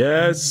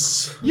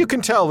 Yes. You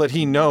can tell that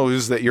he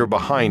knows that you're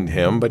behind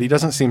him, but he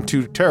doesn't seem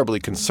too terribly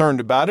concerned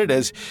about it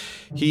as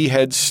he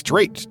heads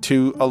straight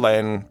to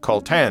Alain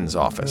Coltan's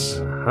office.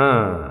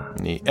 Huh.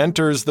 And he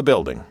enters the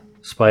building.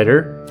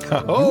 Spider?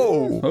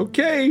 Oh!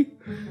 Okay.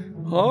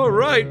 All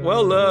right.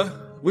 Well,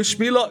 wish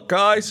me luck,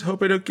 guys.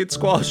 Hope I don't get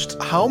squashed.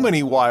 How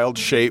many wild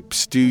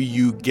shapes do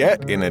you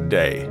get in a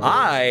day?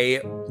 I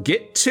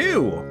get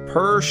 2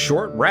 per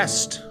short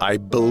rest. I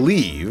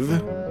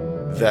believe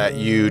that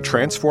you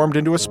transformed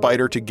into a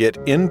spider to get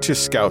into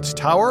Scout's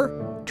Tower,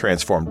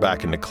 transformed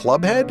back into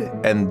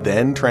Clubhead, and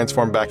then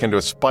transformed back into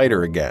a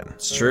spider again.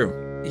 It's true.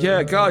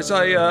 Yeah, guys,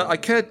 I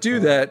can't do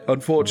that,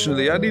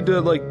 unfortunately. I need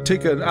to,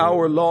 take an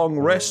hour-long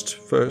rest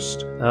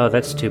first. Oh,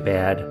 that's too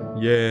bad.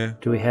 Yeah.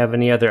 Do we have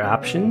any other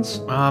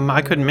options?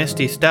 I could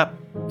Misty Step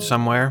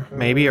somewhere,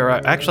 maybe, or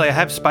actually I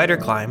have Spider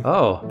Climb.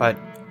 Oh. But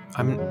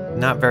I'm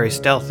not very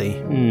stealthy.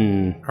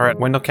 All right,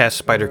 Wendell casts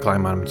Spider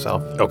Climb on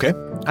himself. Okay.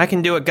 I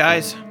can do it,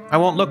 guys. I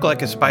won't look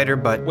like a spider,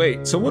 but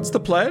Wait, so what's the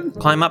plan?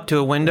 climb up to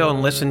a window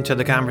and listen to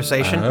the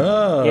conversation.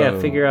 Oh. Yeah,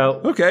 figure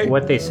out Okay.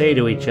 what they say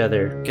to each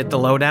other. Get the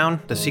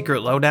lowdown, the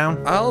secret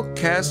lowdown. I'll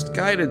cast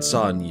guidance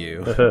on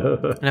you.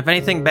 And if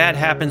anything bad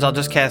happens, I'll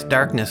just cast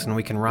darkness and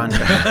we can run.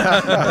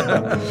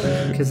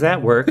 Because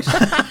that works.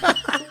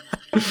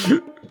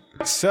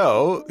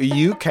 So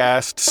you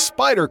cast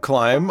Spider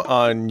Climb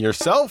on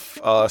yourself,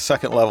 a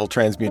 2nd level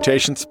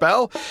transmutation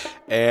spell.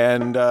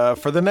 And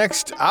for the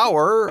next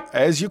hour,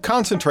 as you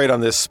concentrate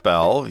on this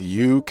spell,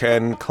 you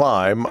can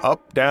climb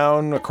up,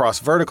 down, across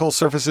vertical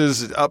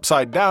surfaces,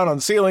 upside down on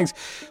ceilings,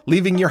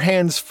 leaving your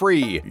hands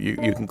free.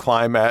 You can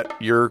climb at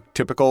your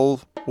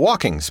typical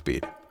walking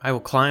speed. I will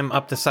climb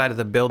up the side of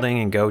the building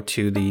and go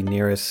to the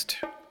nearest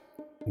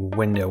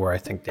window where I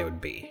think they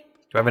would be.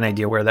 Do I have an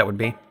idea where that would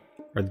be?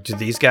 Or do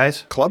these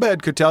guys?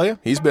 Clubhead could tell you.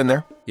 He's been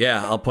there.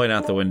 Yeah, I'll point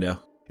out the window.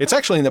 It's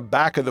actually in the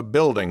back of the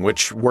building,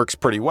 which works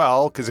pretty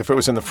well, because if it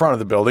was in the front of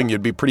the building,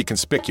 you'd be pretty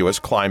conspicuous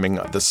climbing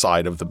the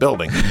side of the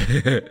building.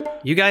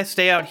 You guys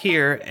stay out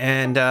here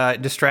and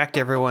distract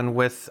everyone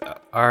with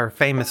our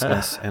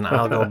famousness, and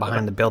I'll go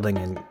behind the building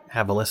and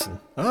have a listen.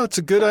 Oh, it's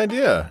a good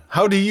idea.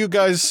 How do you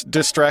guys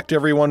distract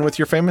everyone with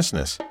your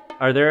famousness?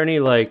 Are there any,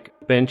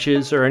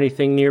 benches or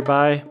anything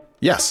nearby?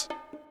 Yes.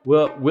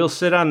 We'll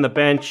sit on the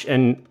bench,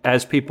 and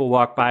as people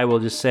walk by, we'll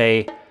just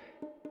say,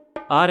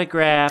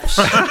 autographs.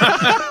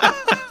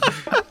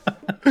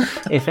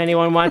 If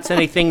anyone wants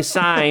anything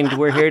signed,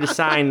 we're here to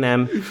sign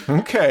them.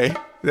 Okay.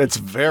 That's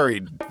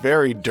very,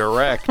 very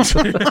direct.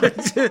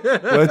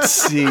 Let's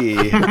see.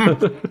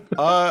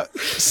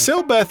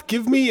 Silbeth,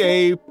 give me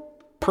a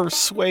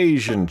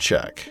persuasion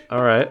check.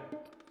 All right.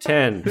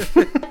 10.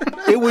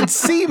 It would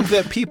seem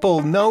that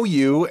people know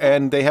you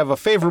and they have a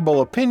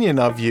favorable opinion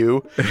of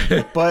you,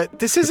 but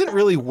this isn't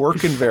really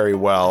working very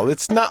well.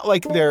 It's not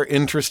like they're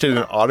interested in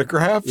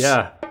autographs.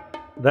 Yeah,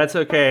 that's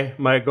okay.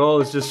 My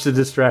goal is just to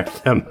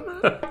distract them.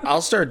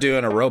 I'll start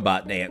doing a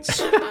robot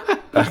dance.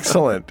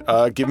 Excellent.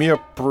 Give me a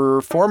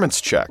performance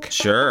check.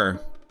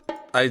 Sure.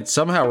 I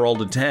somehow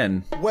rolled a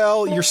 10.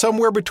 Well, you're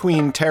somewhere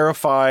between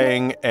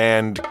terrifying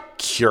and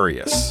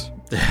curious.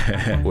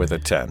 With a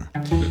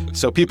 10.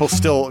 So people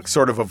still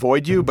sort of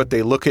avoid you, but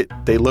they look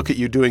at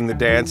you doing the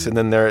dance, and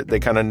then they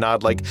kind of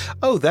nod like,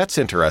 "Oh, that's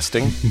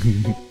interesting."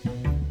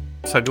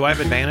 So do I have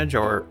advantage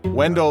or?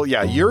 Wendell,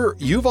 yeah,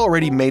 you've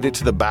already made it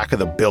to the back of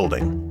the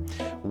building,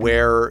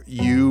 where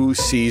you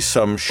see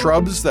some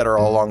shrubs that are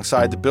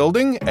alongside the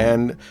building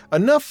and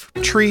enough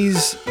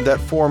trees that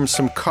form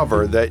some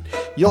cover that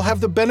you'll have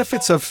the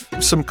benefits of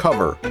some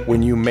cover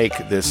when you make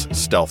this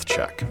stealth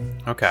check.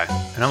 Okay.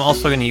 And I'm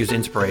also going to use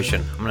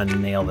inspiration. I'm going to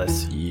nail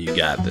this. You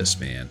got this,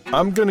 man.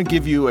 I'm going to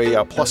give you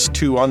a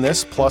 +2 on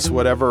this, plus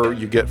whatever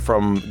you get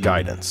from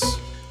guidance.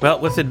 Well,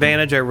 with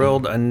advantage, I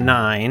rolled a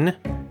 9,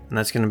 and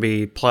that's going to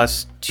be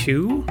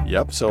 +2.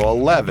 Yep, so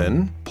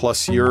 11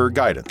 plus your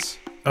guidance.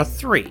 A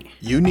 3.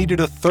 You needed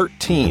a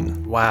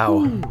 13.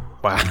 Wow.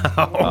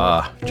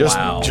 Wow.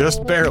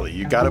 Just barely.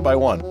 You got it by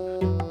 1.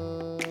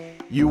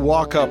 You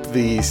walk up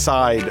the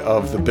side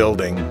of the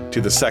building to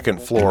the 2nd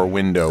floor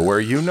window where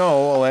you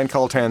know Alan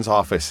Kaltan's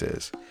office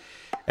is.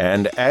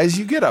 And as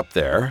you get up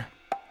there,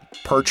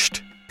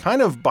 perched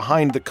kind of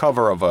behind the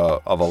cover of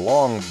a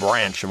long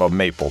branch of a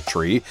maple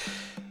tree,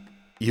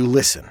 you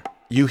listen.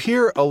 You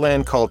hear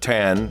Alan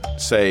Kaltan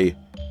say,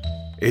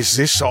 "Is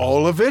this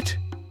all of it?"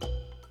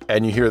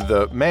 And you hear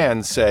the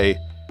man say,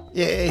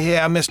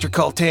 Yeah, Mr.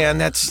 Kaltan,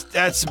 that's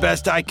the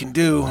best I can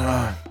do.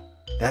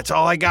 That's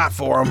all I got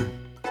for him."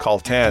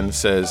 Kaltan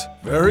says,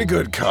 "Very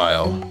good,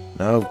 Kyle.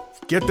 Now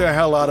get the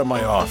hell out of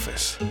my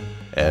office."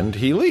 And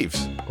he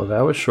leaves. Well,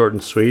 that was short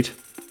and sweet.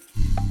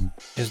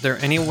 Is there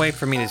any way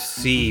for me to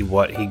see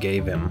what he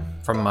gave him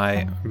from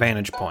my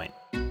vantage point?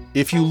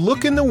 If you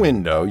look in the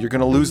window, you're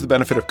going to lose the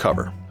benefit of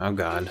cover. Oh,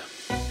 God.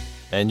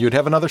 And you'd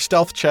have another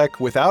stealth check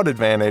without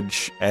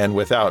advantage and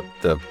without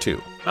the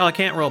 2. Well, I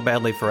can't roll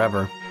badly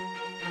forever.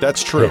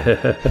 That's true.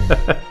 Here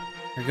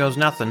goes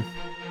nothing.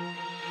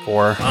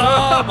 4.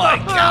 Oh my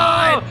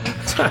god!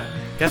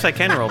 Guess I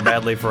can roll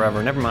badly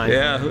forever. Never mind.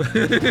 Yeah.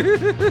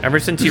 Ever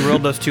since you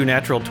rolled those 2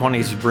 natural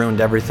 20s, you've ruined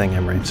everything,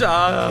 Emery.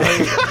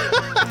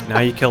 Now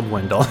you killed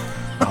Wendell.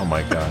 Oh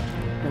my god.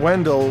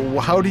 Wendell,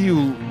 how do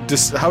you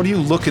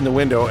look in the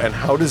window, and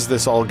how does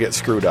this all get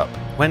screwed up?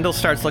 Wendell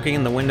starts looking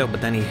in the window,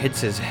 but then he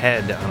hits his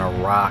head on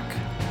a rock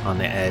on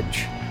the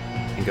edge.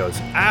 He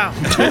goes, "Ow!"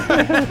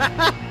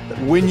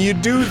 When you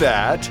do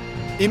that,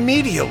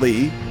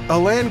 immediately,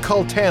 Alan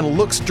Kaltan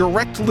looks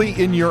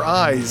directly in your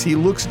eyes. He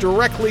looks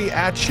directly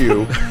at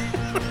you.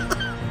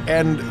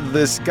 And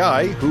this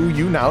guy, who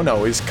you now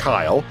know is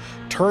Kyle,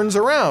 turns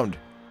around,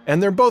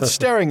 and they're both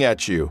staring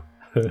at you.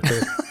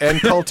 And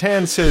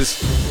Kaltan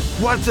says,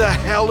 "What the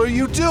hell are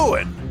you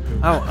doing?"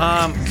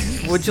 Oh,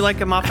 would you like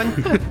a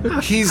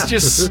muffin? He's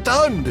just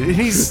stunned.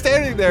 He's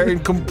standing there in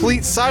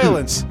complete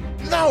silence.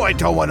 "No, I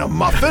don't want a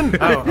muffin."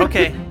 Oh,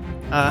 okay.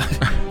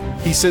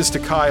 He says to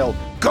Kyle,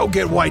 "Go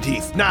get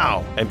Whiteheath,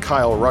 now!" And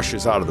Kyle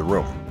rushes out of the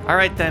room. All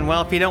right, then.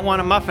 Well, if you don't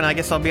want a muffin, I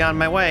guess I'll be on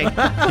my way.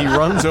 He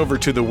runs over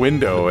to the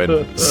window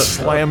and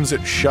slams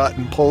it shut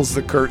and pulls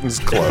the curtains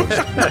closed.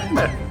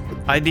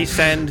 I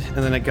descend,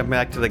 and then I come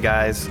back to the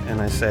guys,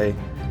 and I say,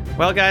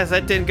 "Well, guys,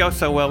 that didn't go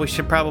so well. We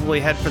should probably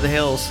head for the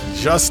hills."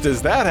 Just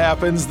as that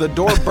happens, the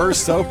door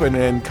bursts open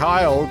and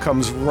Kyle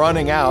comes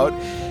running out.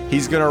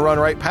 He's going to run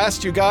right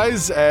past you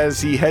guys as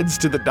he heads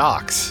to the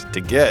docks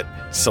to get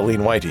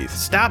Celine Whiteheath.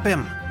 Stop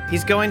him.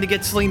 He's going to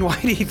get Celine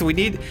Whiteheath. We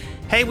need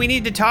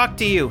to talk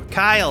to you,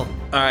 Kyle.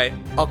 All right,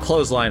 I'll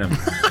clothesline him.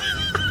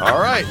 All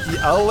right,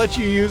 I'll let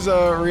you use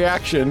a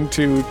reaction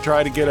to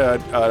try to get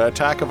an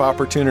attack of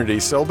opportunity.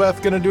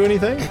 Silbeth gonna do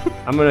anything?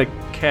 I'm going to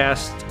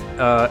cast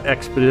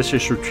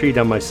Expeditious Retreat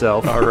on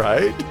myself. All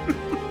right.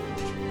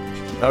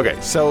 Okay,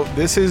 so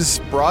this is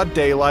broad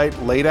daylight,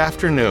 late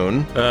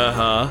afternoon.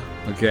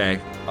 Okay.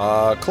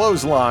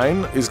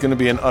 Clothesline is going to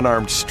be an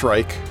unarmed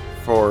strike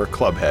for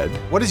Clubhead.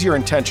 What is your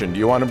intention? Do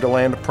you want him to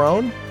land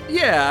prone?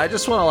 Yeah, I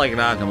just want to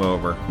knock him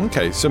over.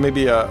 Okay, so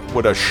maybe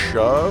would a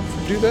shove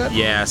do that?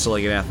 Yeah, so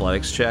an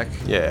athletics check.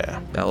 Yeah.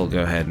 That'll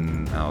go ahead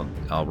and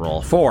I'll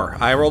roll 4.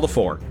 I rolled a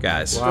 4,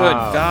 guys. Wow.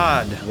 Good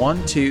God.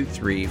 1, 2,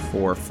 3,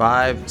 4,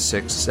 5,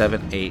 6,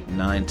 7, 8,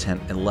 9,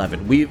 10,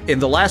 11. We've in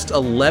the last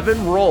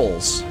 11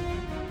 rolls,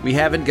 we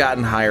haven't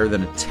gotten higher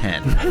than a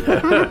 10. All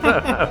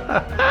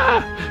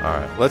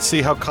right, let's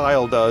see how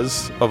Kyle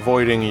does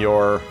avoiding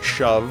your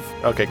shove.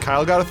 Okay,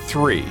 Kyle got a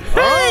 3.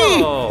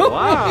 Oh,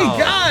 wow. Oh my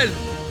God!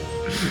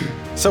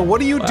 So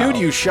what do you do? Do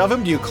you shove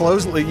him? Do you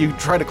you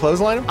try to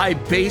clothesline him? I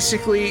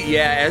basically,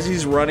 as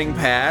he's running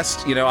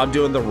past, I'm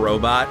doing the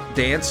robot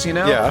dance,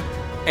 Yeah.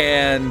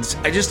 And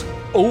I just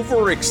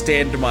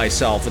overextend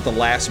myself at the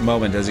last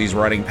moment as he's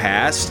running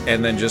past,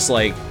 and then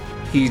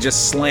he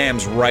just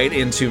slams right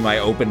into my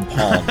open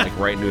palm,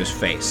 right into his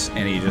face,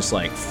 and he just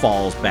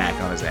falls back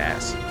on his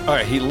ass. All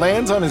right, he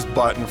lands on his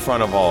butt in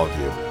front of all of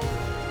you.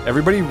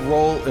 Everybody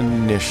roll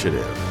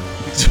initiative.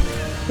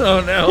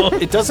 Oh no.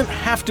 It doesn't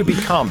have to be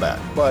combat,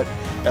 but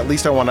at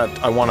least I want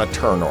a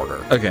turn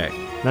order. Okay.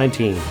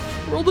 19.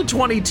 Rolled a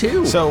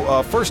 22.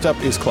 So first up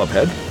is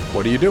Clubhead.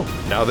 What do you do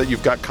now that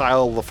you've got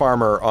Kyle the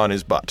farmer on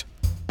his butt?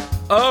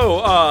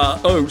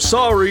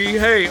 Sorry.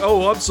 Hey,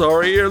 I'm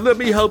sorry. Here, let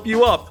me help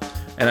you up.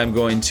 And I'm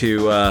going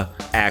to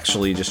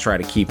actually just try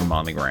to keep him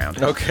on the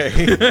ground.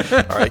 Okay.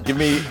 All right, give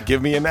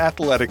me an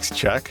athletics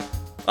check.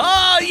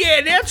 Oh, yeah,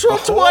 natural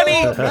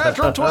 20.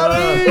 Natural 20.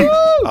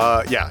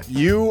 Yeah,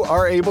 you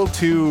are able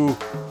to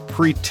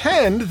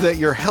pretend that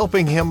you're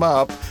helping him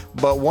up,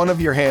 but one of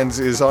your hands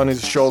is on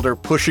his shoulder,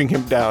 pushing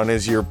him down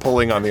as you're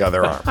pulling on the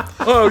other arm.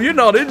 Oh, you're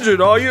not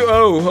injured, are you?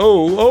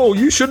 Oh,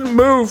 you shouldn't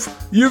move.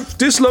 You've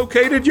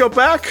dislocated your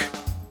back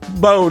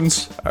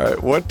bones. All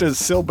right, what does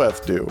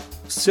Silbeth do?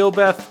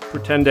 Silbeth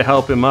pretend to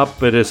help him up,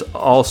 but is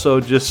also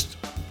just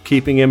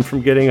keeping him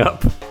from getting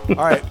up.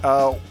 All right,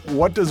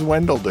 what does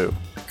Wendell do?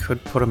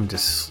 Could put him to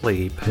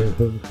sleep,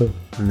 and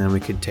then we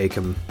could take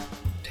him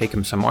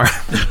somewhere.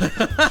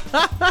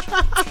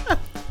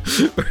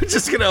 We're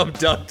just going to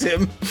abduct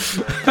him.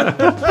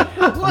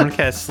 I'm gonna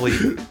cast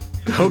sleep.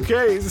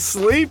 Okay,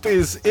 sleep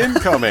is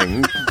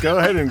incoming. Go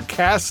ahead and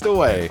cast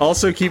away.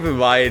 Also, keep in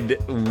mind,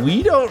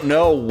 we don't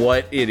know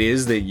what it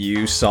is that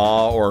you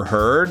saw or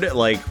heard.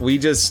 We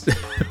just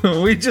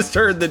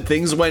heard that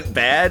things went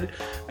bad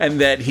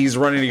and that he's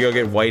running to go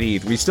get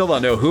Whiteheath. We still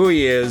don't know who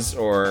he is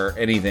or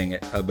anything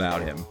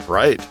about him.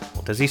 Right.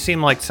 Does he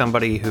seem like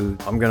somebody who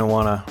I'm gonna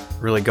want to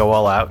really go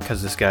all out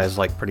because this guy's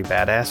pretty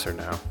badass, or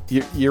no?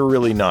 You're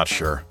really not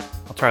sure.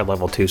 I'll try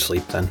level 2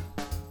 sleep then.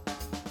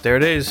 There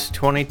it is,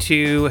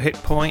 22 hit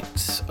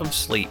points of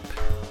sleep.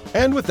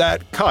 And with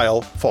that,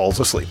 Kyle falls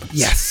asleep.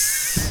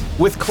 Yes.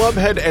 With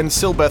Clubhead and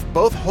Silbeth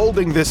both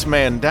holding this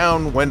man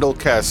down, Wendell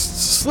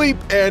casts sleep,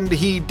 and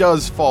he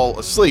does fall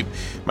asleep.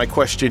 My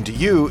question to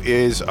you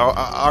is,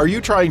 are you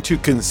trying to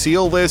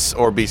conceal this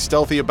or be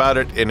stealthy about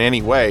it in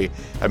any way?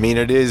 I mean,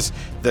 it is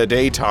the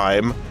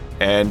daytime,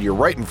 and you're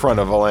right in front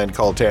of Alan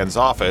Kaltan's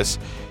office,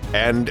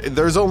 and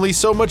there's only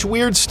so much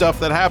weird stuff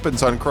that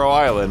happens on Crow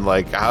Island.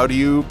 How do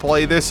you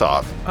play this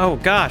off? Oh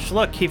gosh,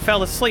 look, he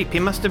fell asleep. He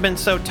must have been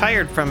so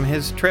tired from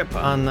his trip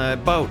on the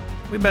boat.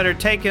 We better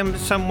take him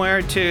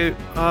somewhere to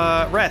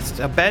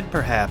rest. A bed,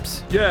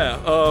 perhaps. Yeah,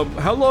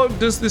 how long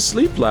does this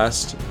sleep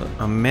last?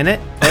 A minute?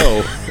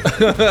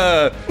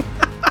 Oh.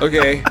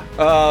 Okay.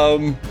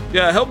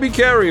 Yeah, help me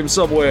carry him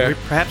somewhere.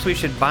 Perhaps we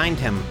should bind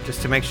him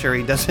just to make sure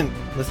he doesn't.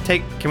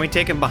 Can we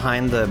take him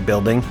behind the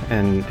building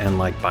and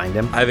bind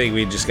him? I think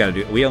we just got to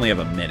do it. We only have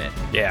a minute.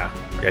 Yeah,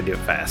 we gotta do it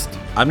fast.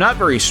 I'm not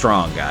very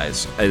strong,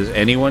 guys. Is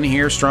anyone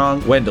here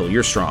strong? Wendell,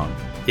 you're strong.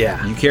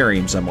 Yeah. You carry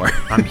him somewhere.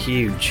 I'm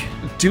huge.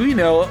 Do we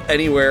know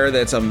anywhere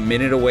that's a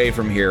minute away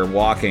from here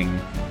walking,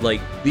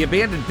 the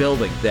abandoned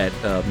building that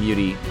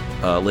Muty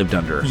lived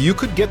under? You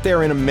could get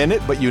there in a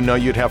minute, but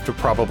you'd have to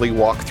probably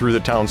walk through the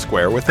town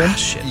square with him.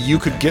 Shit. You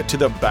could get to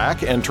the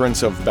back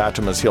entrance of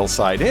Batima's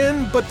Hillside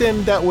Inn, but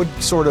then that would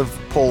sort of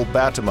pull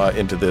Batima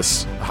into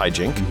this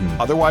hijink.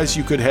 Mm-hmm. Otherwise,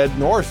 you could head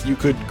north. You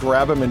could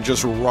grab him and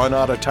just run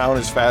out of town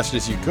as fast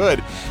as you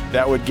could.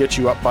 That would get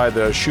you up by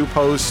the shoe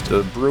post,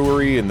 the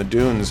brewery, and the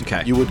dunes.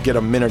 Okay. You would get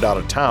a minute out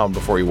of town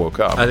before you woke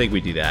up. I think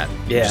we do that.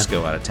 Yeah. Just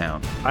go out of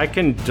town. I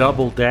can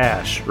double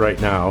dash right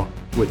now.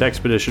 with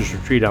Expeditious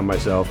Retreat on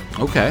myself.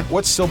 Okay.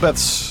 What's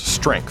Silbeth's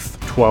strength?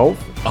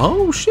 12.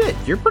 Oh, shit.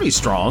 You're pretty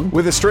strong.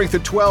 With a strength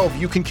of 12,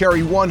 you can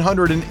carry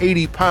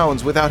 180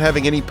 pounds without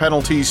having any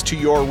penalties to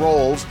your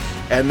rolls,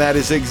 and that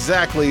is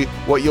exactly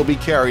what you'll be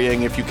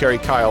carrying if you carry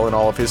Kyle and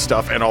all of his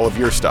stuff and all of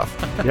your stuff.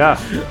 Yeah,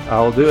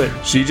 I'll do it.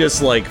 She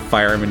just, like,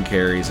 fireman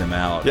carries him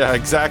out. Yeah,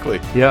 exactly.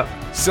 Yeah.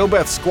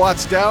 Silbeth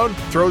squats down,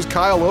 throws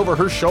Kyle over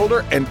her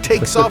shoulder, and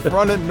takes off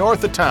running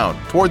north of town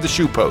toward the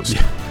shoe post.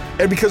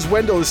 And because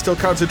Wendell is still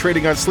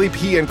concentrating on sleep,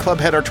 he and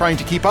Clubhead are trying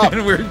to keep up.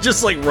 And we're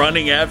just, like,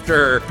 running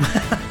after her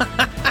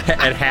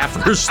at half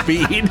her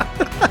speed.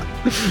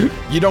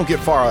 You don't get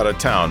far out of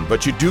town,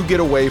 but you do get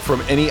away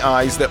from any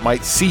eyes that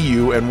might see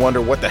you and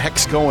wonder what the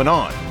heck's going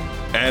on.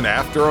 And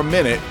after a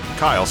minute,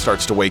 Kyle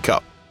starts to wake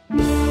up.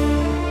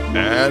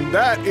 And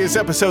that is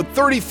episode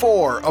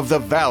 34 of The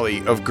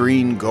Valley of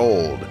Green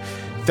Gold.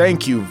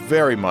 Thank you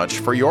very much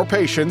for your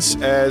patience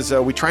as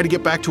we try to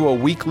get back to a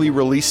weekly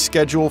release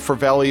schedule for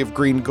Valley of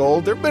Green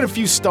Gold. There have been a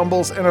few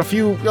stumbles and a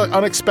few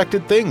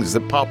unexpected things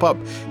that pop up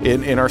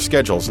in our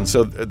schedules, and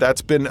so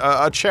that's been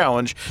a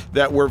challenge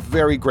that we're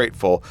very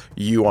grateful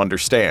you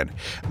understand.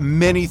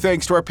 Many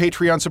thanks to our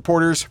Patreon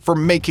supporters for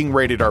making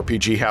Rated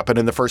RPG happen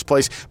in the first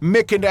place.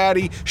 Mick and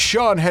Addie,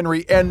 Sean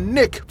Henry, and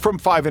Nick from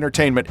 5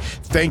 Entertainment.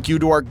 Thank you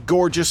to our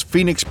gorgeous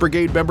Phoenix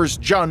Brigade members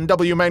John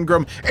W.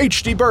 Mangrum,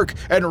 H.D. Burke,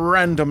 and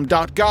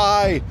Random.Guy.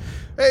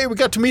 Hey, we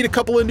got to meet a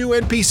couple of new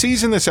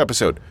NPCs in this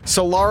episode.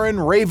 Solarin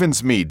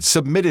Ravensmead,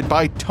 submitted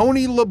by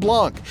Tony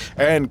LeBlanc,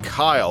 and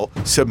Kyle,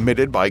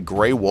 submitted by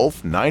Grey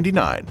Wolf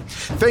 99.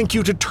 Thank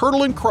you to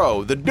Turtle and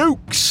Crow, the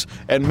Dukes,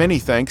 and many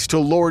thanks to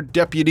Lord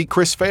Deputy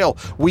Chris Fail.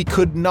 We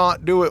could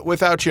not do it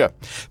without you.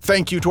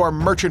 Thank you to our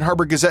Merchant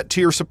Harbor Gazette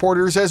tier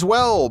supporters as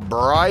well.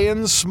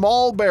 Brian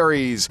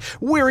Smallberries,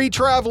 Weary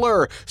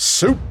Traveler,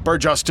 Super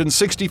Justin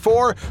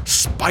 64,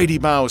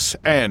 Spidey Mouse,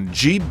 and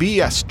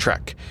GBS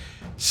Trek.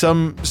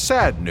 Some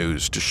sad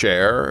news to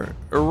share.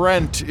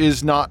 Rent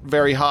is not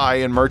very high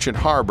in Merchant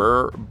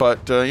Harbor,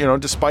 but,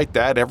 despite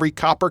that, every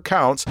copper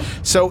counts.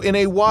 So in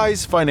a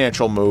wise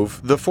financial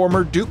move, the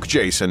former Duke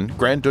Jason,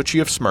 Grand Duchy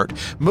of Smirt,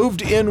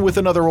 moved in with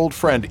another old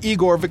friend,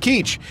 Igor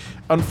Vakich.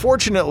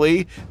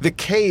 Unfortunately, the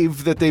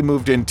cave that they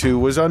moved into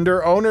was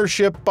under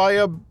ownership by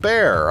a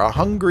bear, a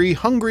hungry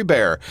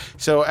bear.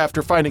 So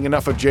after finding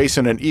enough of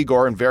Jason and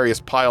Igor in various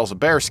piles of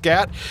bear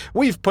scat,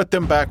 we've put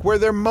them back where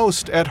they're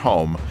most at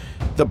home,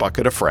 the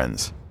Bucket of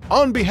Friends.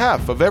 On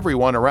behalf of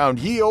everyone around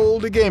ye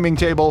olde gaming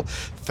table,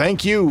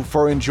 thank you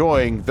for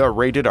enjoying the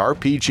Rated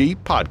RPG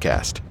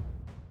podcast.